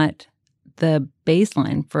is not the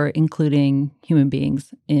baseline for including human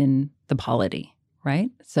beings in the polity, right?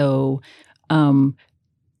 So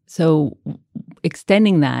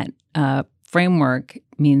extending that framework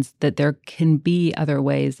means that there can be other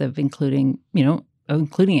ways of including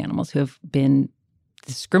animals who have been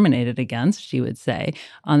discriminated against, she would say,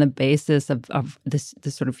 on the basis of this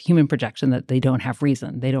sort of human projection that they don't have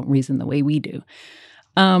reason. They don't reason the way we do.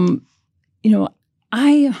 I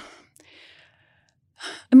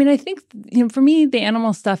think, for me, the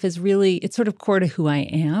animal stuff is really, it's sort of core to who I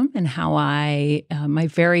am and how my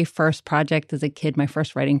very first project as a kid, my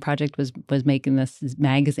first writing project was making this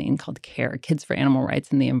magazine called CARE, Kids for Animal Rights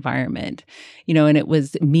and the Environment, and it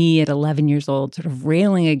was me at 11 years old sort of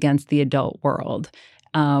railing against the adult world.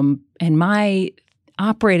 And my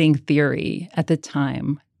operating theory at the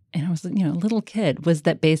time, and I was, a little kid, was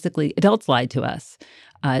that basically adults lied to us.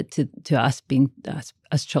 To us being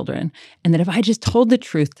us children, and that if I just told the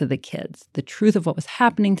truth to the kids, the truth of what was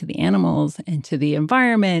happening to the animals and to the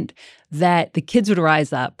environment, that the kids would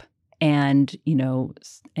rise up and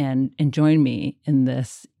and join me in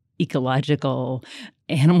this ecological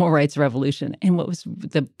animal rights revolution. And what was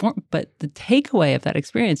the takeaway of that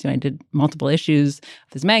experience, I did multiple issues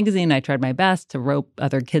of this magazine. I tried my best to rope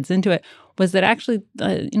other kids into it. Was that actually,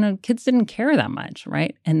 kids didn't care that much,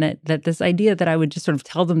 right? And that this idea that I would just sort of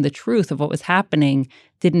tell them the truth of what was happening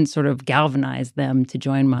didn't sort of galvanize them to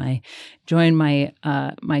join my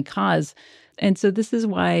cause. And so this is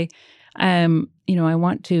why, I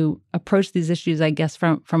want to approach these issues, I guess,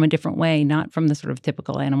 from a different way, not from the sort of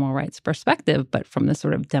typical animal rights perspective, but from the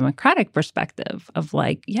sort of democratic perspective of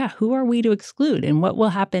who are we to exclude and what will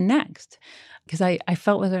happen next? Because I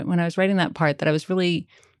felt when I was writing that part that I was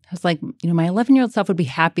like, my 11-year-old self would be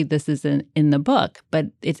happy this is in the book, but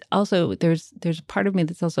it's also, there's a part of me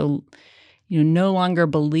that's also, no longer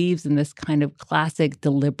believes in this kind of classic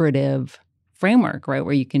deliberative framework, right,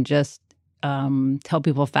 where you can just tell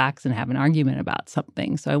people facts and have an argument about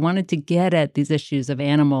something. So I wanted to get at these issues of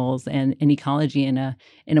animals and ecology in a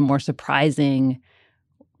more surprising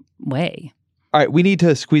way. All right, we need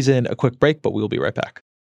to squeeze in a quick break, but we'll be right back.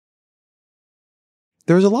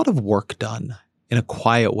 There's a lot of work done in a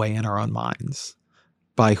quiet way in our own minds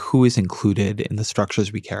by who is included in the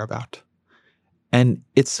structures we care about. And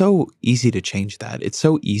it's so easy to change that. It's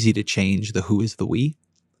so easy to change the who is the we.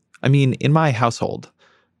 In my household,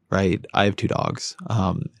 right, I have 2 dogs,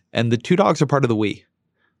 and the 2 dogs are part of the we.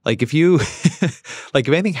 If if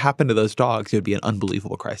anything happened to those dogs, it would be an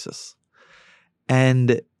unbelievable crisis.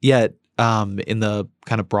 And yet, in the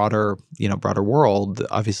kind of broader world,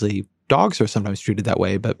 obviously, dogs are sometimes treated that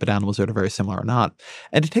way, but animals are very similar or not.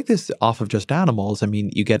 And to take this off of just animals,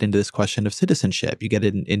 you get into this question of citizenship. You get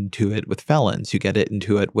into it with felons. You get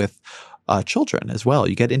into it with children as well.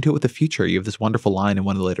 You get into it with the future. You have this wonderful line in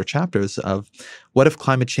one of the later chapters of, what if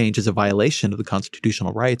climate change is a violation of the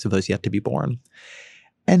constitutional rights of those yet to be born?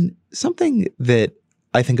 And something that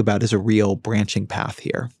I think about as a real branching path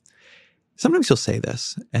here. Sometimes you'll say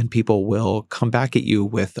this, and people will come back at you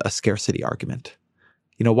with a scarcity argument.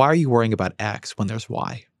 Why are you worrying about X when there's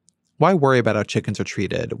Y? Why worry about how chickens are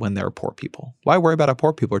treated when there are poor people? Why worry about how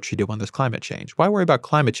poor people are treated when there's climate change? Why worry about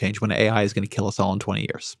climate change when AI is going to kill us all in 20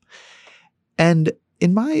 years? And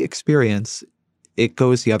in my experience, it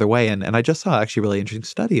goes the other way. And I just saw actually a really interesting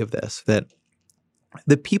study of this, that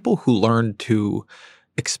the people who learn to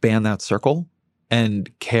expand that circle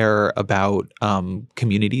and care about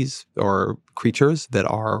communities or creatures that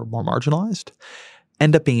are more marginalized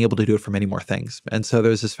end up being able to do it for many more things. And so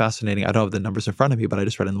there's this fascinating, I don't have the numbers in front of me, but I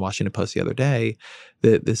just read in the Washington Post the other day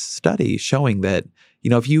that this study showing that,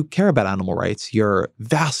 if you care about animal rights, you're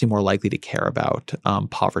vastly more likely to care about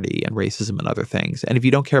poverty and racism and other things. And if you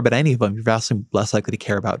don't care about any of them, you're vastly less likely to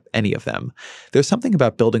care about any of them. There's something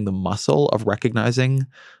about building the muscle of recognizing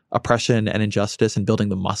oppression and injustice and building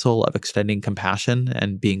the muscle of extending compassion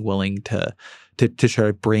and being willing to try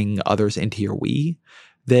to bring others into your we,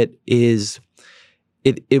 that is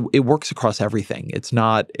it works across everything.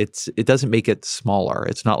 It doesn't make it smaller.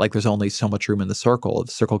 It's not like there's only so much room in the circle.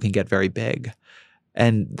 The circle can get very big.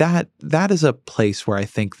 And that is a place where I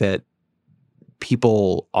think that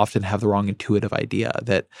people often have the wrong intuitive idea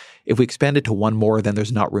that if we expand it to one more, then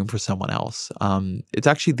there's not room for someone else. It's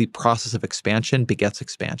actually the process of expansion begets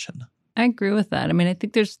expansion. I agree with that. I mean, I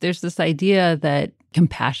think there's this idea that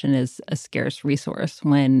compassion is a scarce resource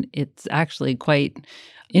when it's actually quite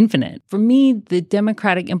infinite. For me, the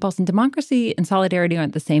democratic impulse and democracy and solidarity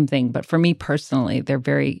aren't the same thing. But for me personally, they're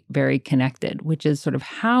very, very connected, which is sort of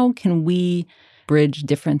how can we bridge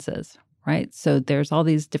differences, right? So there's all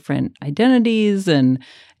these different identities and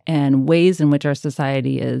ways in which our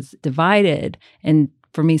society is divided. And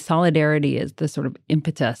for me, solidarity is the sort of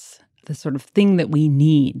impetus, the sort of thing that we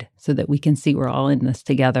need so that we can see we're all in this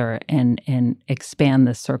together and expand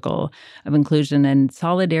this circle of inclusion. And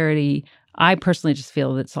solidarity, I personally just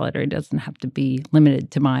feel that solidarity doesn't have to be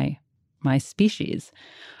limited to my species.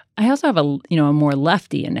 I also have a more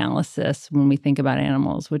lefty analysis when we think about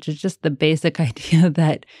animals, which is just the basic idea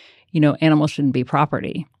that animals shouldn't be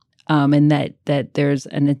property, and that there's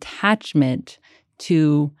an attachment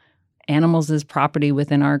to animals as property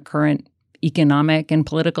within our current economic and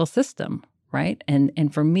political system, right?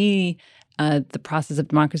 And for me, the process of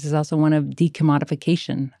democracy is also one of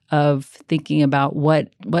decommodification, of thinking about what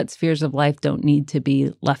spheres of life don't need to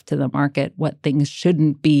be left to the market, what things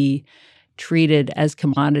shouldn't be treated as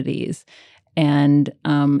commodities. And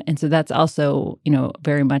so that's also,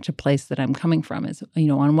 very much a place that I'm coming from is,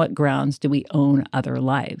 on what grounds do we own other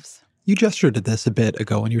lives? You gestured at this a bit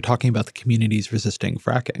ago when you were talking about the communities resisting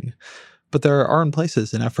fracking. But there are in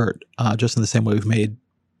places an effort, just in the same way we've made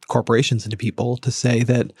corporations into people, to say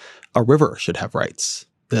that a river should have rights,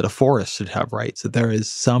 that a forest should have rights, that there is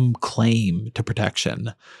some claim to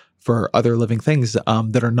protection for other living things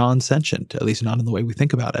that are non-sentient, at least not in the way we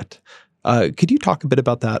think about it. Could you talk a bit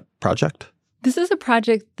about that project? This is a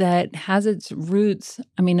project that has its roots,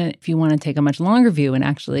 if you want to take a much longer view, in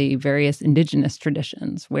actually various indigenous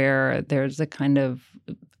traditions where there's a kind of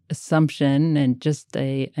assumption and just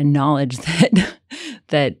a knowledge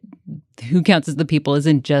that who counts as the people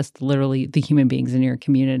isn't just literally the human beings in your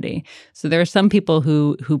community. So there are some people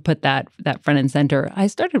who put that front and center. I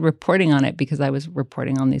started reporting on it because I was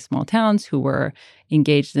reporting on these small towns who were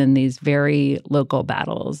engaged in these very local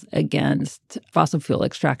battles against fossil fuel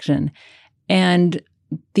extraction. And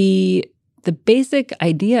the basic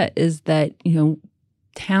idea is that,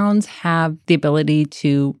 towns have the ability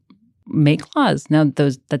to make laws. Now,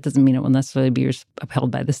 that doesn't mean it will necessarily be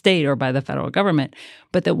upheld by the state or by the federal government,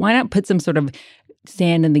 but that why not put some sort of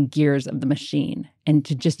sand in the gears of the machine and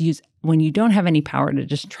to just use, when you don't have any power, to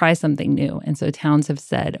just try something new. And so towns have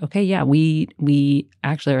said, okay, yeah, we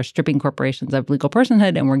actually are stripping corporations of legal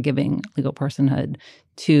personhood, and we're giving legal personhood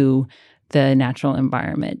to the natural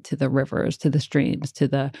environment, to the rivers, to the streams, to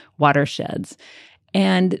the watersheds.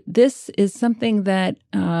 And this is something that,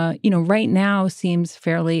 right now seems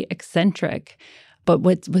fairly eccentric. But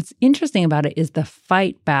what's interesting about it is the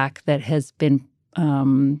fight back that has been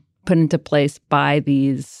put into place by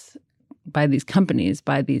these companies,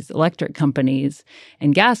 by these electric companies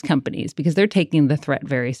and gas companies, because they're taking the threat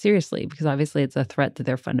very seriously, because obviously it's a threat to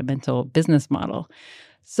their fundamental business model.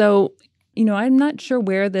 So, I'm not sure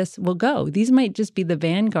where this will go. These might just be the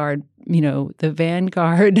vanguard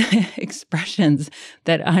expressions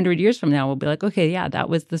that 100 years from now will be like, okay, yeah, that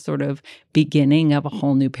was the sort of beginning of a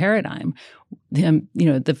whole new paradigm.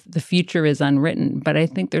 The future is unwritten, but I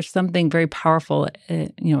think there's something very powerful,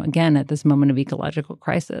 again, at this moment of ecological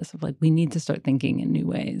crisis, of like, we need to start thinking in new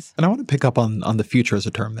ways. And I want to pick up on the future as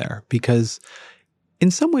a term there, because in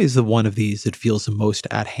some ways, the one of these that feels the most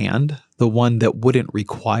at hand, the one that wouldn't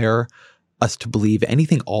require us to believe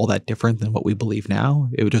anything all that different than what we believe now,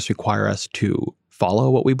 it would just require us to follow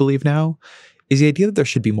what we believe now, is the idea that there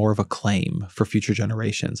should be more of a claim for future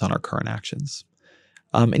generations on our current actions.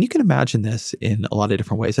 And you can imagine this in a lot of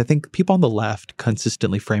different ways. I think people on the left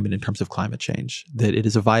consistently frame it in terms of climate change, that it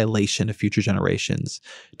is a violation of future generations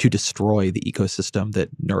to destroy the ecosystem that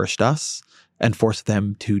nourished us and force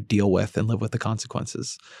them to deal with and live with the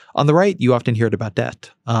consequences. On the right, you often hear it about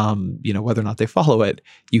debt. Whether or not they follow it,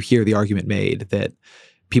 you hear the argument made that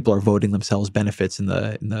people are voting themselves benefits in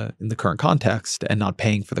the current context and not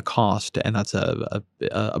paying for the cost, and that's a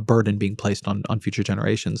burden being placed on future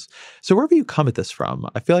generations. So wherever you come at this from,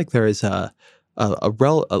 I feel like there is at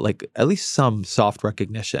least some soft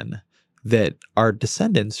recognition that our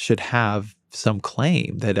descendants should have some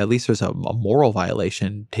claim that at least there's a moral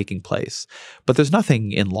violation taking place. But there's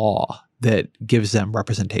nothing in law that gives them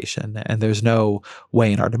representation. And there's no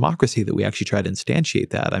way in our democracy that we actually try to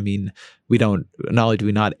instantiate that. I mean, we don't, not only do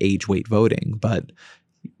we not age weight voting, but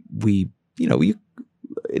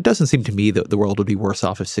it doesn't seem to me that the world would be worse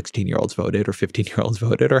off if 16-year-olds voted or 15-year-olds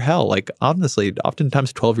voted, or hell, like honestly,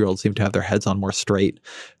 oftentimes 12-year-olds seem to have their heads on more straight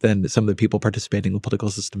than some of the people participating in the political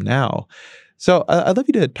system now. So I'd love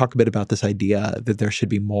you to talk a bit about this idea that there should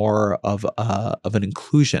be more of an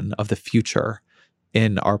inclusion of the future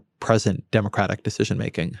in our present democratic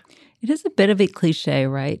decision-making. It is a bit of a cliche,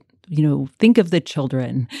 right? Think of the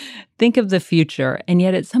children, think of the future, and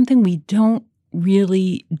yet it's something we don't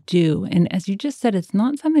really do. And as you just said, it's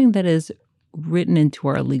not something that is written into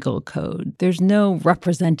our legal code. There's no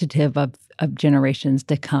representative of generations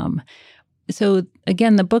to come. So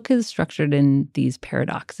again, the book is structured in these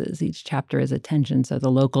paradoxes. Each chapter is a tension. So the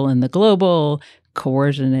local and the global,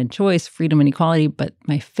 coercion and choice, freedom and equality. But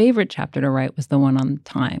my favorite chapter to write was the one on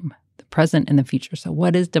time, the present and the future. So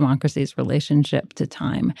what is democracy's relationship to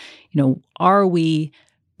time? Are we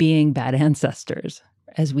being bad ancestors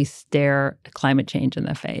as we stare climate change in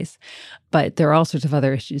the face? But there are all sorts of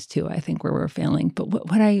other issues too, I think, where we're failing. But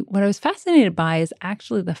what I was fascinated by is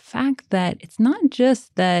actually the fact that it's not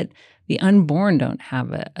just that the unborn don't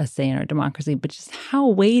have a say in our democracy, but just how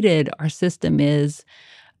weighted our system is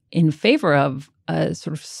in favor of a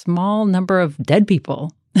sort of small number of dead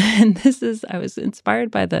people. And I was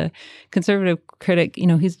inspired by the conservative critic,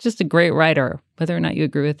 he's just a great writer, whether or not you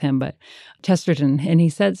agree with him, but Chesterton. And he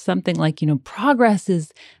said something like, progress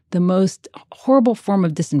is the most horrible form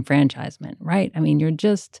of disenfranchisement, right? I mean, you're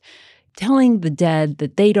just telling the dead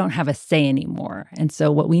that they don't have a say anymore. And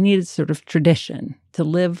so what we need is sort of tradition to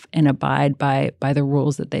live and abide by the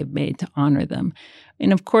rules that they've made, to honor them.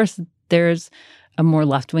 And of course, there's a more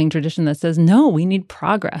left-wing tradition that says, no, we need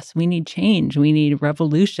progress, we need change, we need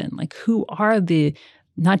revolution. Like, who are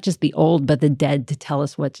not just the old, but the dead to tell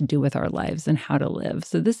us what to do with our lives and how to live?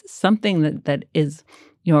 So this is something that is,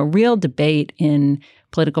 a real debate in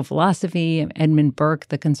political philosophy. Edmund Burke,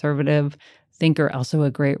 the conservative thinker, also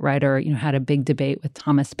a great writer, had a big debate with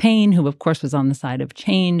Thomas Paine, who of course was on the side of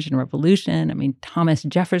change and revolution. I mean, Thomas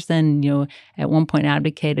Jefferson, at one point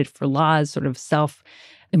advocated for laws sort of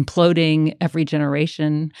imploding every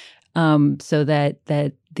generation, so that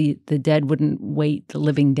the dead wouldn't weight the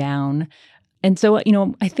living down. And so,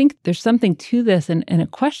 I think there's something to this, and a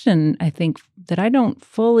question, I think, that I don't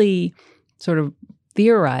fully sort of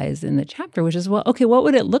theorize in the chapter, which is, well, okay, what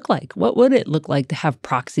would it look like? What would it look like to have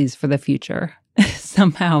proxies for the future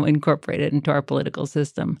somehow incorporated into our political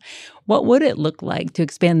system? What would it look like to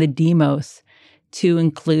expand the demos to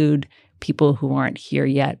include people who aren't here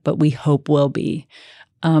yet, but we hope will be?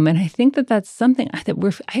 And I think that that's something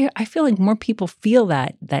that I feel like more people feel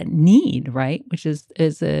that need, right? Which is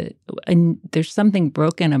there's something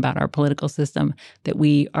broken about our political system, that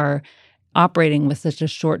we are operating with such a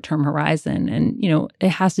short-term horizon. And, it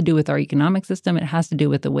has to do with our economic system. It has to do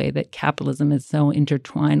with the way that capitalism is so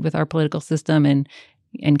intertwined with our political system. And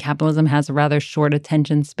capitalism has a rather short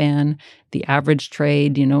attention span. The average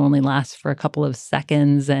trade, only lasts for a couple of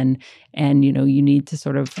seconds. And you need to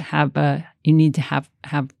sort of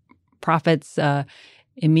have profits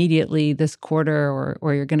immediately this quarter,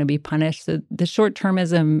 or you're going to be punished. So the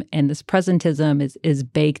short-termism and this presentism is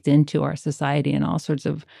baked into our society in all sorts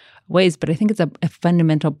of ways. But I think it's a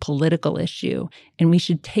fundamental political issue. And we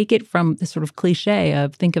should take it from the sort of cliche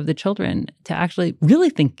of think of the children to actually really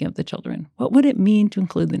thinking of the children. What would it mean to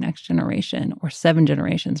include the next generation or 7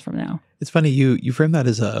 generations from now? It's funny, you frame that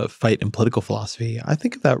as a fight in political philosophy. I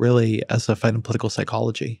think of that really as a fight in political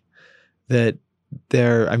psychology. That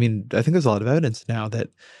I think there's a lot of evidence now that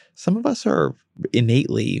some of us are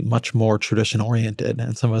innately much more tradition-oriented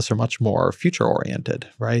and some of us are much more future-oriented,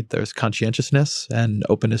 right? There's conscientiousness and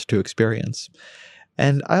openness to experience.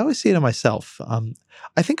 And I always see it in myself.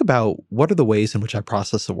 I think about what are the ways in which I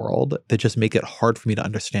process the world that just make it hard for me to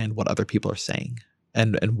understand what other people are saying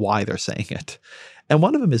and why they're saying it. And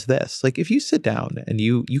one of them is this. Like, if you sit down and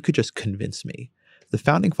you could just convince me the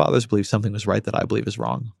founding fathers believe something was right that I believe is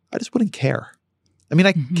wrong, I just wouldn't care. I mean,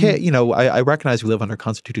 I care, I recognize we live under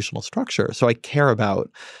constitutional structure, so I care about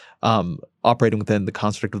operating within the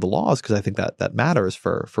construct of the laws because I think that matters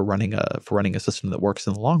for running a system that works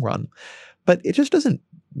in the long run. But it just doesn't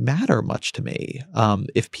matter much to me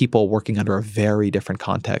if people working under a very different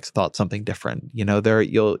context thought something different.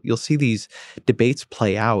 You'll see these debates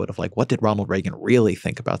play out of like, what did Ronald Reagan really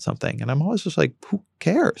think about something? And I'm always just like, who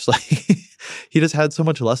cares? Like, he just had so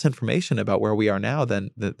much less information about where we are now than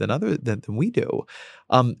we do.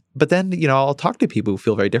 But then, I'll talk to people who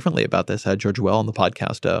feel very differently about this. I had George Will on the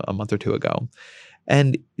podcast a month or two ago.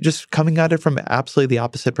 And just coming at it from absolutely the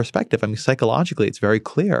opposite perspective. I mean, psychologically, it's very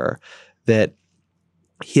clear that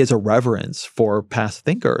he has a reverence for past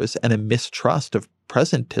thinkers and a mistrust of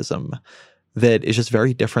presentism that is just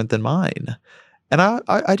very different than mine. And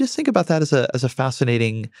I just think about that as a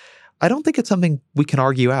fascinating. I don't think it's something we can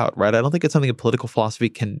argue out, right? I don't think it's something a political philosophy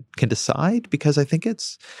can decide, because I think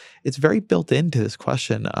it's very built into this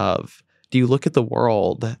question of, do you look at the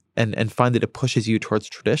world and find that it pushes you towards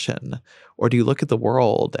tradition? Or do you look at the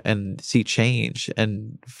world and see change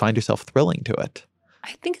and find yourself thrilling to it?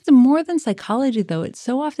 I think it's more than psychology, though. It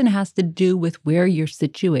so often has to do with where you're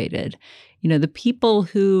situated. The people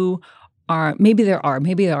who are, maybe there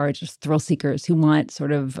are just thrill seekers who want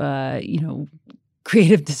sort of,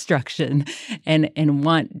 creative destruction and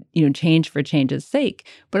want, change for change's sake.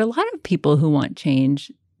 But a lot of people who want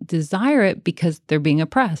change desire it because they're being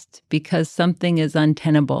oppressed, because something is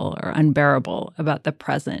untenable or unbearable about the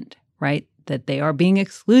present, right? That they are being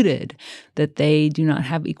excluded, that they do not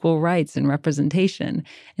have equal rights and representation.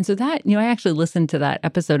 And so that, I actually listened to that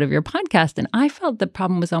episode of your podcast, and I felt the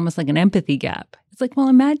problem was almost like an empathy gap. It's like, well,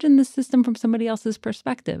 imagine the system from somebody else's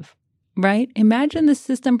perspective, right? Imagine the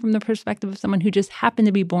system from the perspective of someone who just happened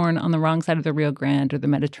to be born on the wrong side of the Rio Grande or the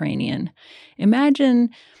Mediterranean. Imagine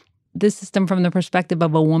this system from the perspective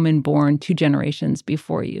of a woman born 2 generations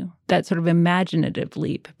before you, that sort of imaginative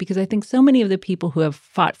leap. Because I think so many of the people who have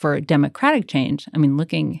fought for democratic change, I mean,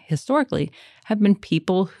 looking historically, have been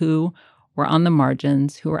people who were on the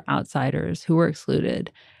margins, who were outsiders, who were excluded,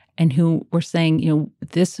 and who were saying,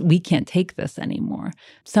 we can't take this anymore.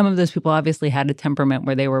 Some of those people obviously had a temperament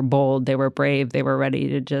where they were bold, they were brave, they were ready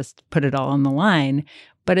to just put it all on the line.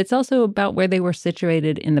 But it's also about where they were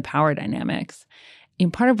situated in the power dynamics.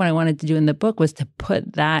 And part of what I wanted to do in the book was to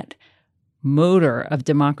put that motor of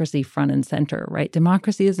democracy front and center, right?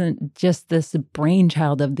 Democracy isn't just this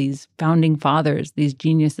brainchild of these founding fathers, these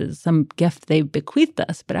geniuses, some gift they've bequeathed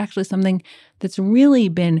us, but actually something that's really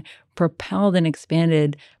been propelled and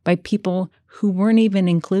expanded by people who weren't even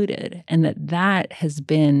included. And that has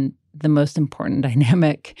been the most important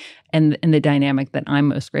dynamic and the dynamic that I'm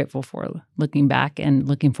most grateful for looking back and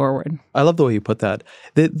looking forward. I love the way you put that.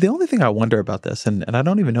 The only thing I wonder about this, and I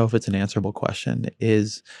don't even know if it's an answerable question,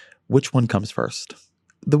 is which one comes first?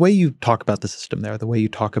 The way you talk about the system there, the way you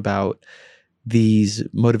talk about these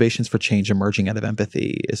motivations for change emerging out of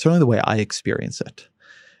empathy is certainly the way I experience it.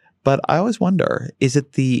 But I always wonder, is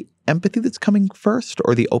it the empathy that's coming first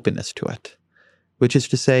or the openness to it? Which is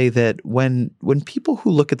to say that when people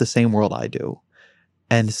who look at the same world I do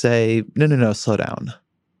and say, no, slow down.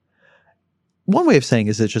 One way of saying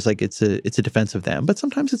is it's just like it's a defense of them, but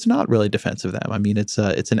sometimes it's not really a defense of them. I mean, it's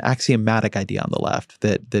an axiomatic idea on the left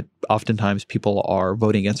that oftentimes people are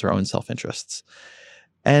voting against their own self-interests.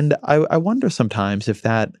 And I wonder sometimes if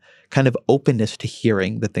that kind of openness to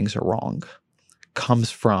hearing that things are wrong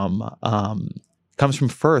comes from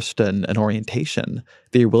first an orientation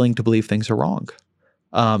that you're willing to believe things are wrong.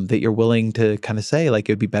 That you're willing to kind of say, like,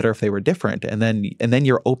 it would be better if they were different. And then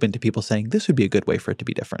you're open to people saying, this would be a good way for it to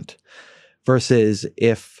be different. Versus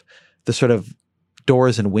if the sort of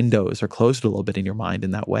doors and windows are closed a little bit in your mind in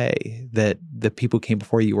that way, that the people who came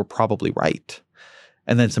before you were probably right.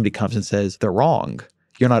 And then somebody comes and says they're wrong.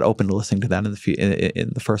 You're not open to listening to that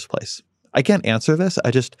in the first place. I can't answer this.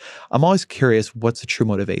 I'm always curious, what's the true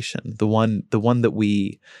motivation? The one that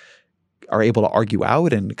we are able to argue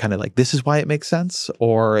out and kind of like, this is why it makes sense?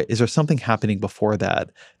 Or is there something happening before that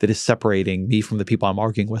is separating me from the people I'm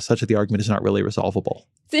arguing with, such that the argument is not really resolvable?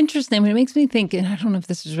 It's interesting. I mean, it makes me think, and I don't know if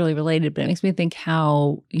this is really related, but it makes me think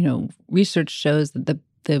how, research shows that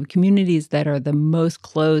the communities that are the most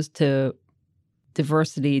closed to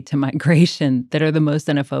diversity, to migration, that are the most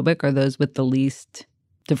xenophobic are those with the least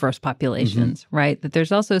diverse populations, right? That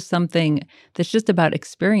there's also something that's just about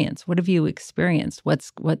experience. What have you experienced?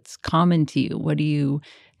 What's common to you? What do you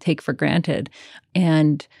take for granted?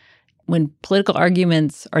 And when political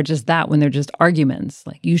arguments are just that, when they're just arguments,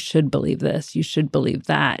 like you should believe this, you should believe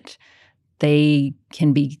that, they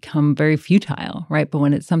can become very futile, right? But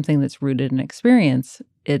when it's something that's rooted in experience,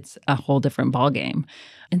 it's a whole different ballgame.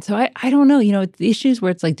 And so I don't know, the issues where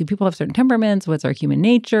it's like, do people have certain temperaments? What's our human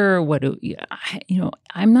nature?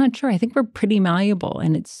 I'm not sure. I think we're pretty malleable,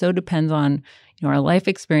 and it so depends on, our life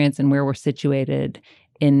experience and where we're situated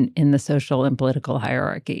in the social and political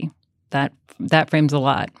hierarchy. That frames a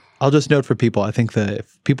lot. I'll just note for people, I think that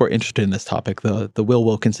if people are interested in this topic, the Will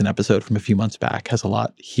Wilkinson episode from a few months back has a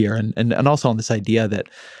lot here, and also on this idea that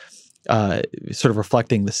sort of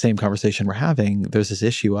reflecting the same conversation we're having, there's this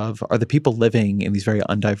issue of, are the people living in these very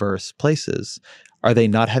undiverse places, are they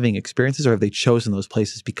not having experiences, or have they chosen those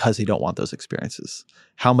places because they don't want those experiences?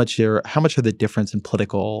 How much are the difference in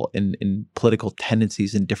political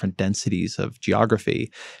tendencies and different densities of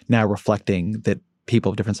geography now reflecting that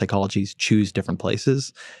people of different psychologies choose different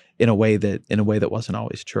places in a way that wasn't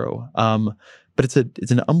always true? But it's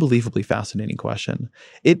an unbelievably fascinating question.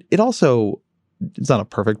 It also, it's not a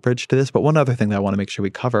perfect bridge to this, but one other thing that I want to make sure we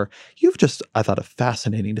cover, you've just, I thought, a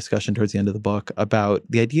fascinating discussion towards the end of the book about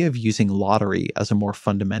the idea of using lottery as a more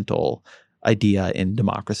fundamental idea in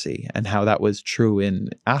democracy, and how that was true in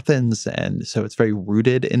Athens. And so it's very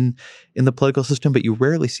rooted in the political system, but you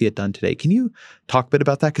rarely see it done today. Can you talk a bit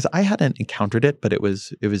about that? Because I hadn't encountered it, but it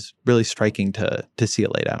was really striking to see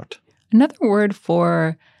it laid out. Another word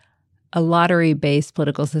for a lottery-based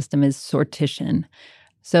political system is sortition.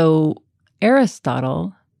 So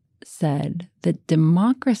Aristotle said that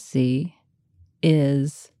democracy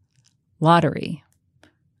is lottery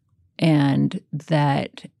and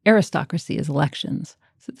that aristocracy is elections.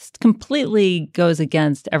 So this completely goes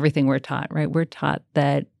against everything we're taught, right? We're taught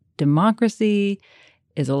that democracy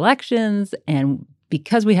is elections, and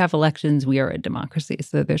because we have elections, we are a democracy.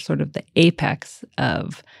 So they're sort of the apex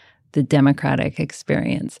of the democratic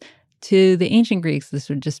experience. To the ancient Greeks, this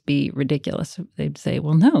would just be ridiculous. They'd say,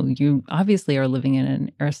 well, no, you obviously are living in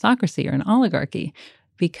an aristocracy or an oligarchy,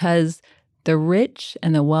 because the rich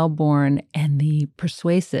and the well-born and the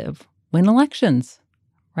persuasive win elections,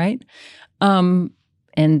 right? And,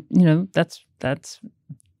 that's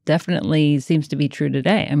definitely seems to be true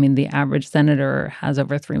today. I mean, the average senator has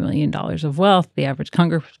over $3 million of wealth. The average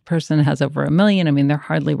congressperson has over $1 million. I mean, they're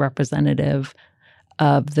hardly representative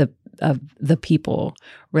of the people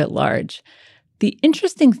writ large. The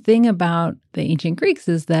interesting thing about the ancient Greeks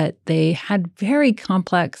is that they had very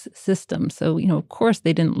complex systems. So, of course,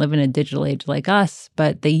 they didn't live in a digital age like us,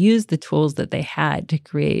 but they used the tools that they had to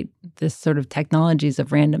create this sort of technologies of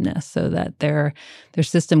randomness so that their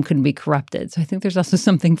system couldn't be corrupted. So I think there's also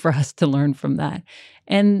something for us to learn from that.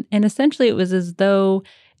 And essentially, it was as though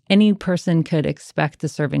any person could expect to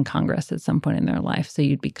serve in Congress at some point in their life. So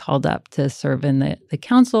you'd be called up to serve in the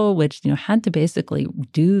council, which had to basically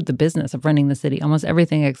do the business of running the city, almost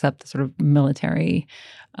everything except the sort of military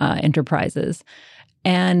enterprises.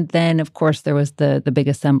 And then, of course, there was the big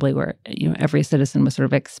assembly where every citizen was sort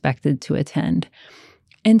of expected to attend.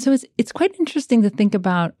 And so it's quite interesting to think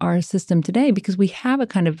about our system today, because we have a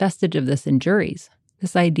kind of vestige of this in juries.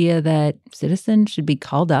 This idea that citizens should be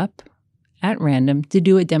called up at random to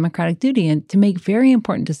do a democratic duty and to make very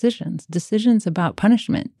important decisions about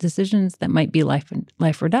punishment, decisions that might be life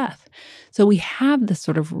or death. So we have this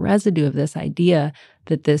sort of residue of this idea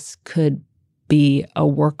that this could be a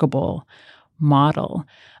workable model.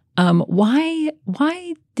 Why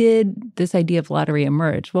did this idea of lottery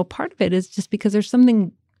emerge? Well, part of it is just because there's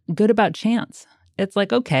something good about chance. It's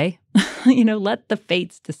like, okay, let the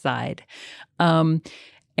fates decide.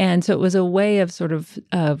 And so it was a way of sort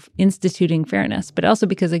of instituting fairness, but also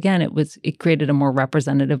because, again, it created a more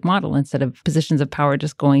representative model instead of positions of power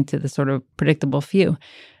just going to the sort of predictable few.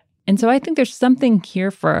 And so I think there's something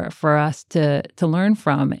here for us to learn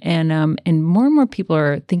from, and more and more people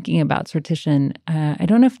are thinking about sortition. I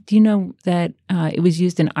don't know do you know that it was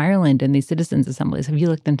used in Ireland in these citizens' assemblies? Have you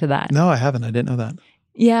looked into that? No, I haven't. I didn't know that.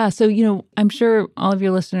 Yeah, so I'm sure all of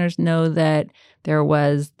your listeners know that there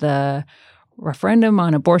was the referendum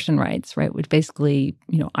on abortion rights, right? Which basically,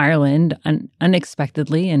 Ireland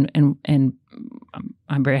unexpectedly, and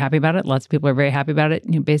I'm very happy about it. Lots of people are very happy about it.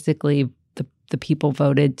 Basically, the people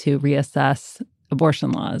voted to reassess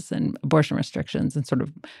abortion laws and abortion restrictions and sort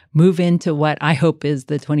of move into what I hope is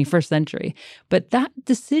the 21st century. But that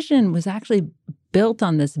decision was actually built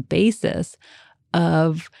on this basis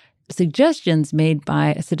of suggestions made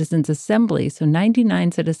by a citizens' assembly. So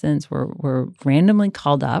 99 citizens were randomly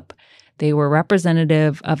called up. They were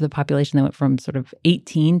representative of the population that went from sort of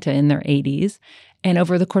 18 to in their 80s. And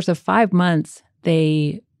over the course of 5 months,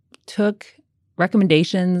 they took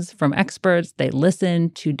recommendations from experts. They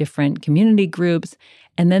listened to different community groups,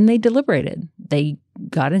 and then they deliberated. They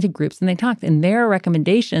got into groups and they talked. And their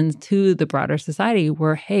recommendations to the broader society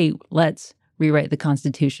were, hey, let's rewrite the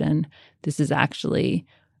Constitution. This is actually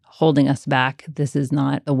holding us back. This is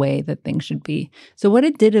not a way that things should be. So what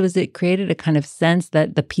it did was it created a kind of sense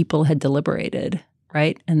that the people had deliberated,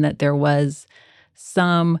 right? And that there was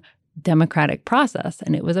some democratic process,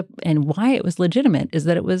 and why it was legitimate is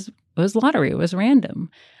that it was lottery, it was random.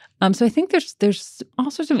 So I think there's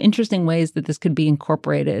all sorts of interesting ways that this could be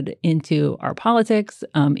incorporated into our politics,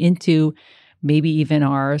 into maybe even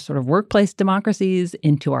our sort of workplace democracies,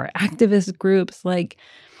 into our activist groups. Like,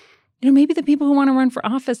 maybe the people who want to run for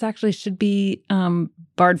office actually should be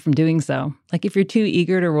barred from doing so. Like, if you're too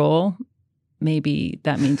eager to roll, maybe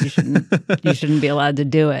that means you shouldn't be allowed to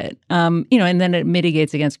do it. And then it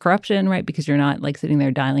mitigates against corruption, right? Because you're not like sitting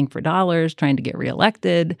there dialing for dollars, trying to get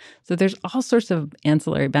reelected. So there's all sorts of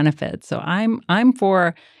ancillary benefits. So I'm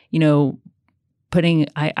for, putting,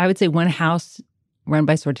 I would say one house run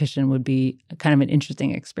by sortition would be kind of an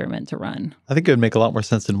interesting experiment to run. I think it would make a lot more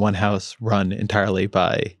sense than one house run entirely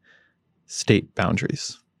by state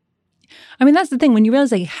boundaries. I mean, that's the thing. When you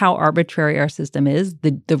realize like how arbitrary our system is,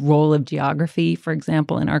 the role of geography, for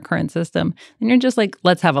example, in our current system, then you're just like,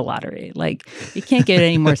 let's have a lottery. Like, you can't get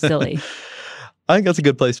any more silly. I think that's a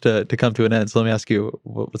good place to come to an end. So let me ask you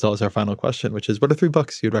what's always our final question, which is, what are 3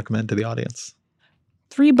 books you'd recommend to the audience?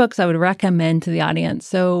 3 books I would recommend to the audience.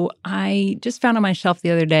 So I just found on my shelf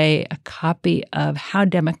the other day a copy of How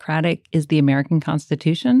Democratic is the American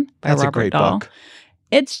Constitution by That's Robert a great Dahl. book.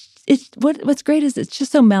 What's great is it's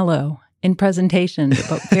just so mellow in presentation,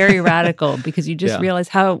 but very radical, because you just realize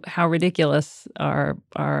how ridiculous our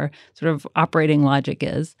sort of operating logic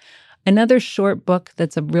is. Another short book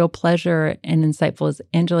that's a real pleasure and insightful is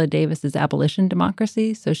Angela Davis's Abolition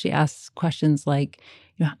Democracy. So she asks questions like,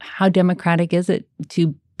 how democratic is it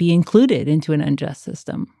to be included into an unjust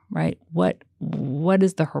system, right? What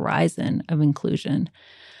is the horizon of inclusion?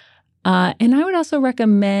 And I would also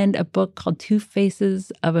recommend a book called Two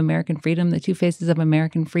Faces of American Freedom, The Two Faces of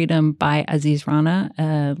American Freedom by Aziz Rana,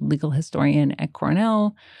 a legal historian at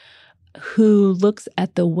Cornell, who looks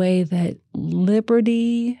at the way that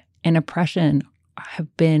liberty and oppression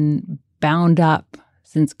have been bound up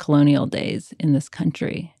since colonial days in this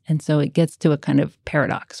country. And so it gets to a kind of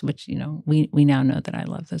paradox, which, we now know that I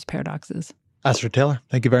love those paradoxes. Astrid Taylor,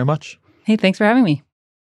 thank you very much. Hey, thanks for having me.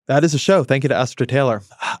 That is a show. Thank you to Astrid Taylor.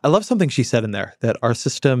 I love something she said in there, that our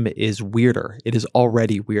system is weirder. It is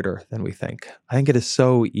already weirder than we think. I think it is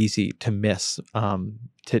so easy to miss,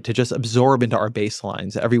 to just absorb into our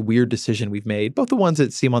baselines every weird decision we've made, both the ones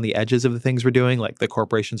that seem on the edges of the things we're doing, like the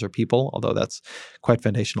corporations or people, although that's quite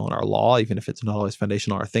foundational in our law, even if it's not always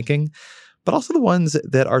foundational in our thinking, but also the ones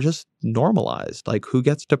that are just normalized, like who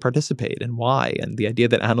gets to participate and why, and the idea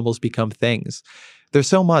that animals become things. There's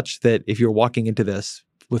so much that if you're walking into this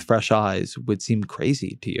with fresh eyes would seem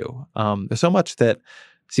crazy to you. There's so much that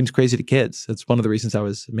seems crazy to kids. That's one of the reasons I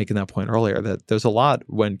was making that point earlier, that there's a lot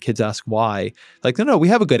when kids ask why, like, no, we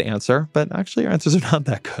have a good answer, but actually our answers are not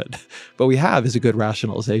that good. What we have is a good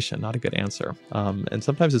rationalization, not a good answer. And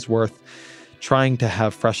sometimes it's worth trying to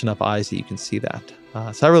have fresh enough eyes that you can see that.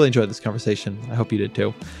 So I really enjoyed this conversation. I hope you did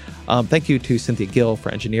too. Thank you to Cynthia Gill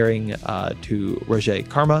for engineering, to Roger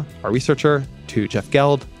Karma, our researcher, to Jeff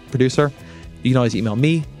Geld, producer. You can always email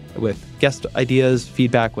me with guest ideas,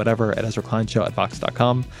 feedback, whatever, at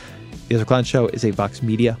EzraKleinShow@Vox.com. The Ezra Klein Show is a Vox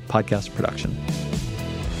Media podcast production.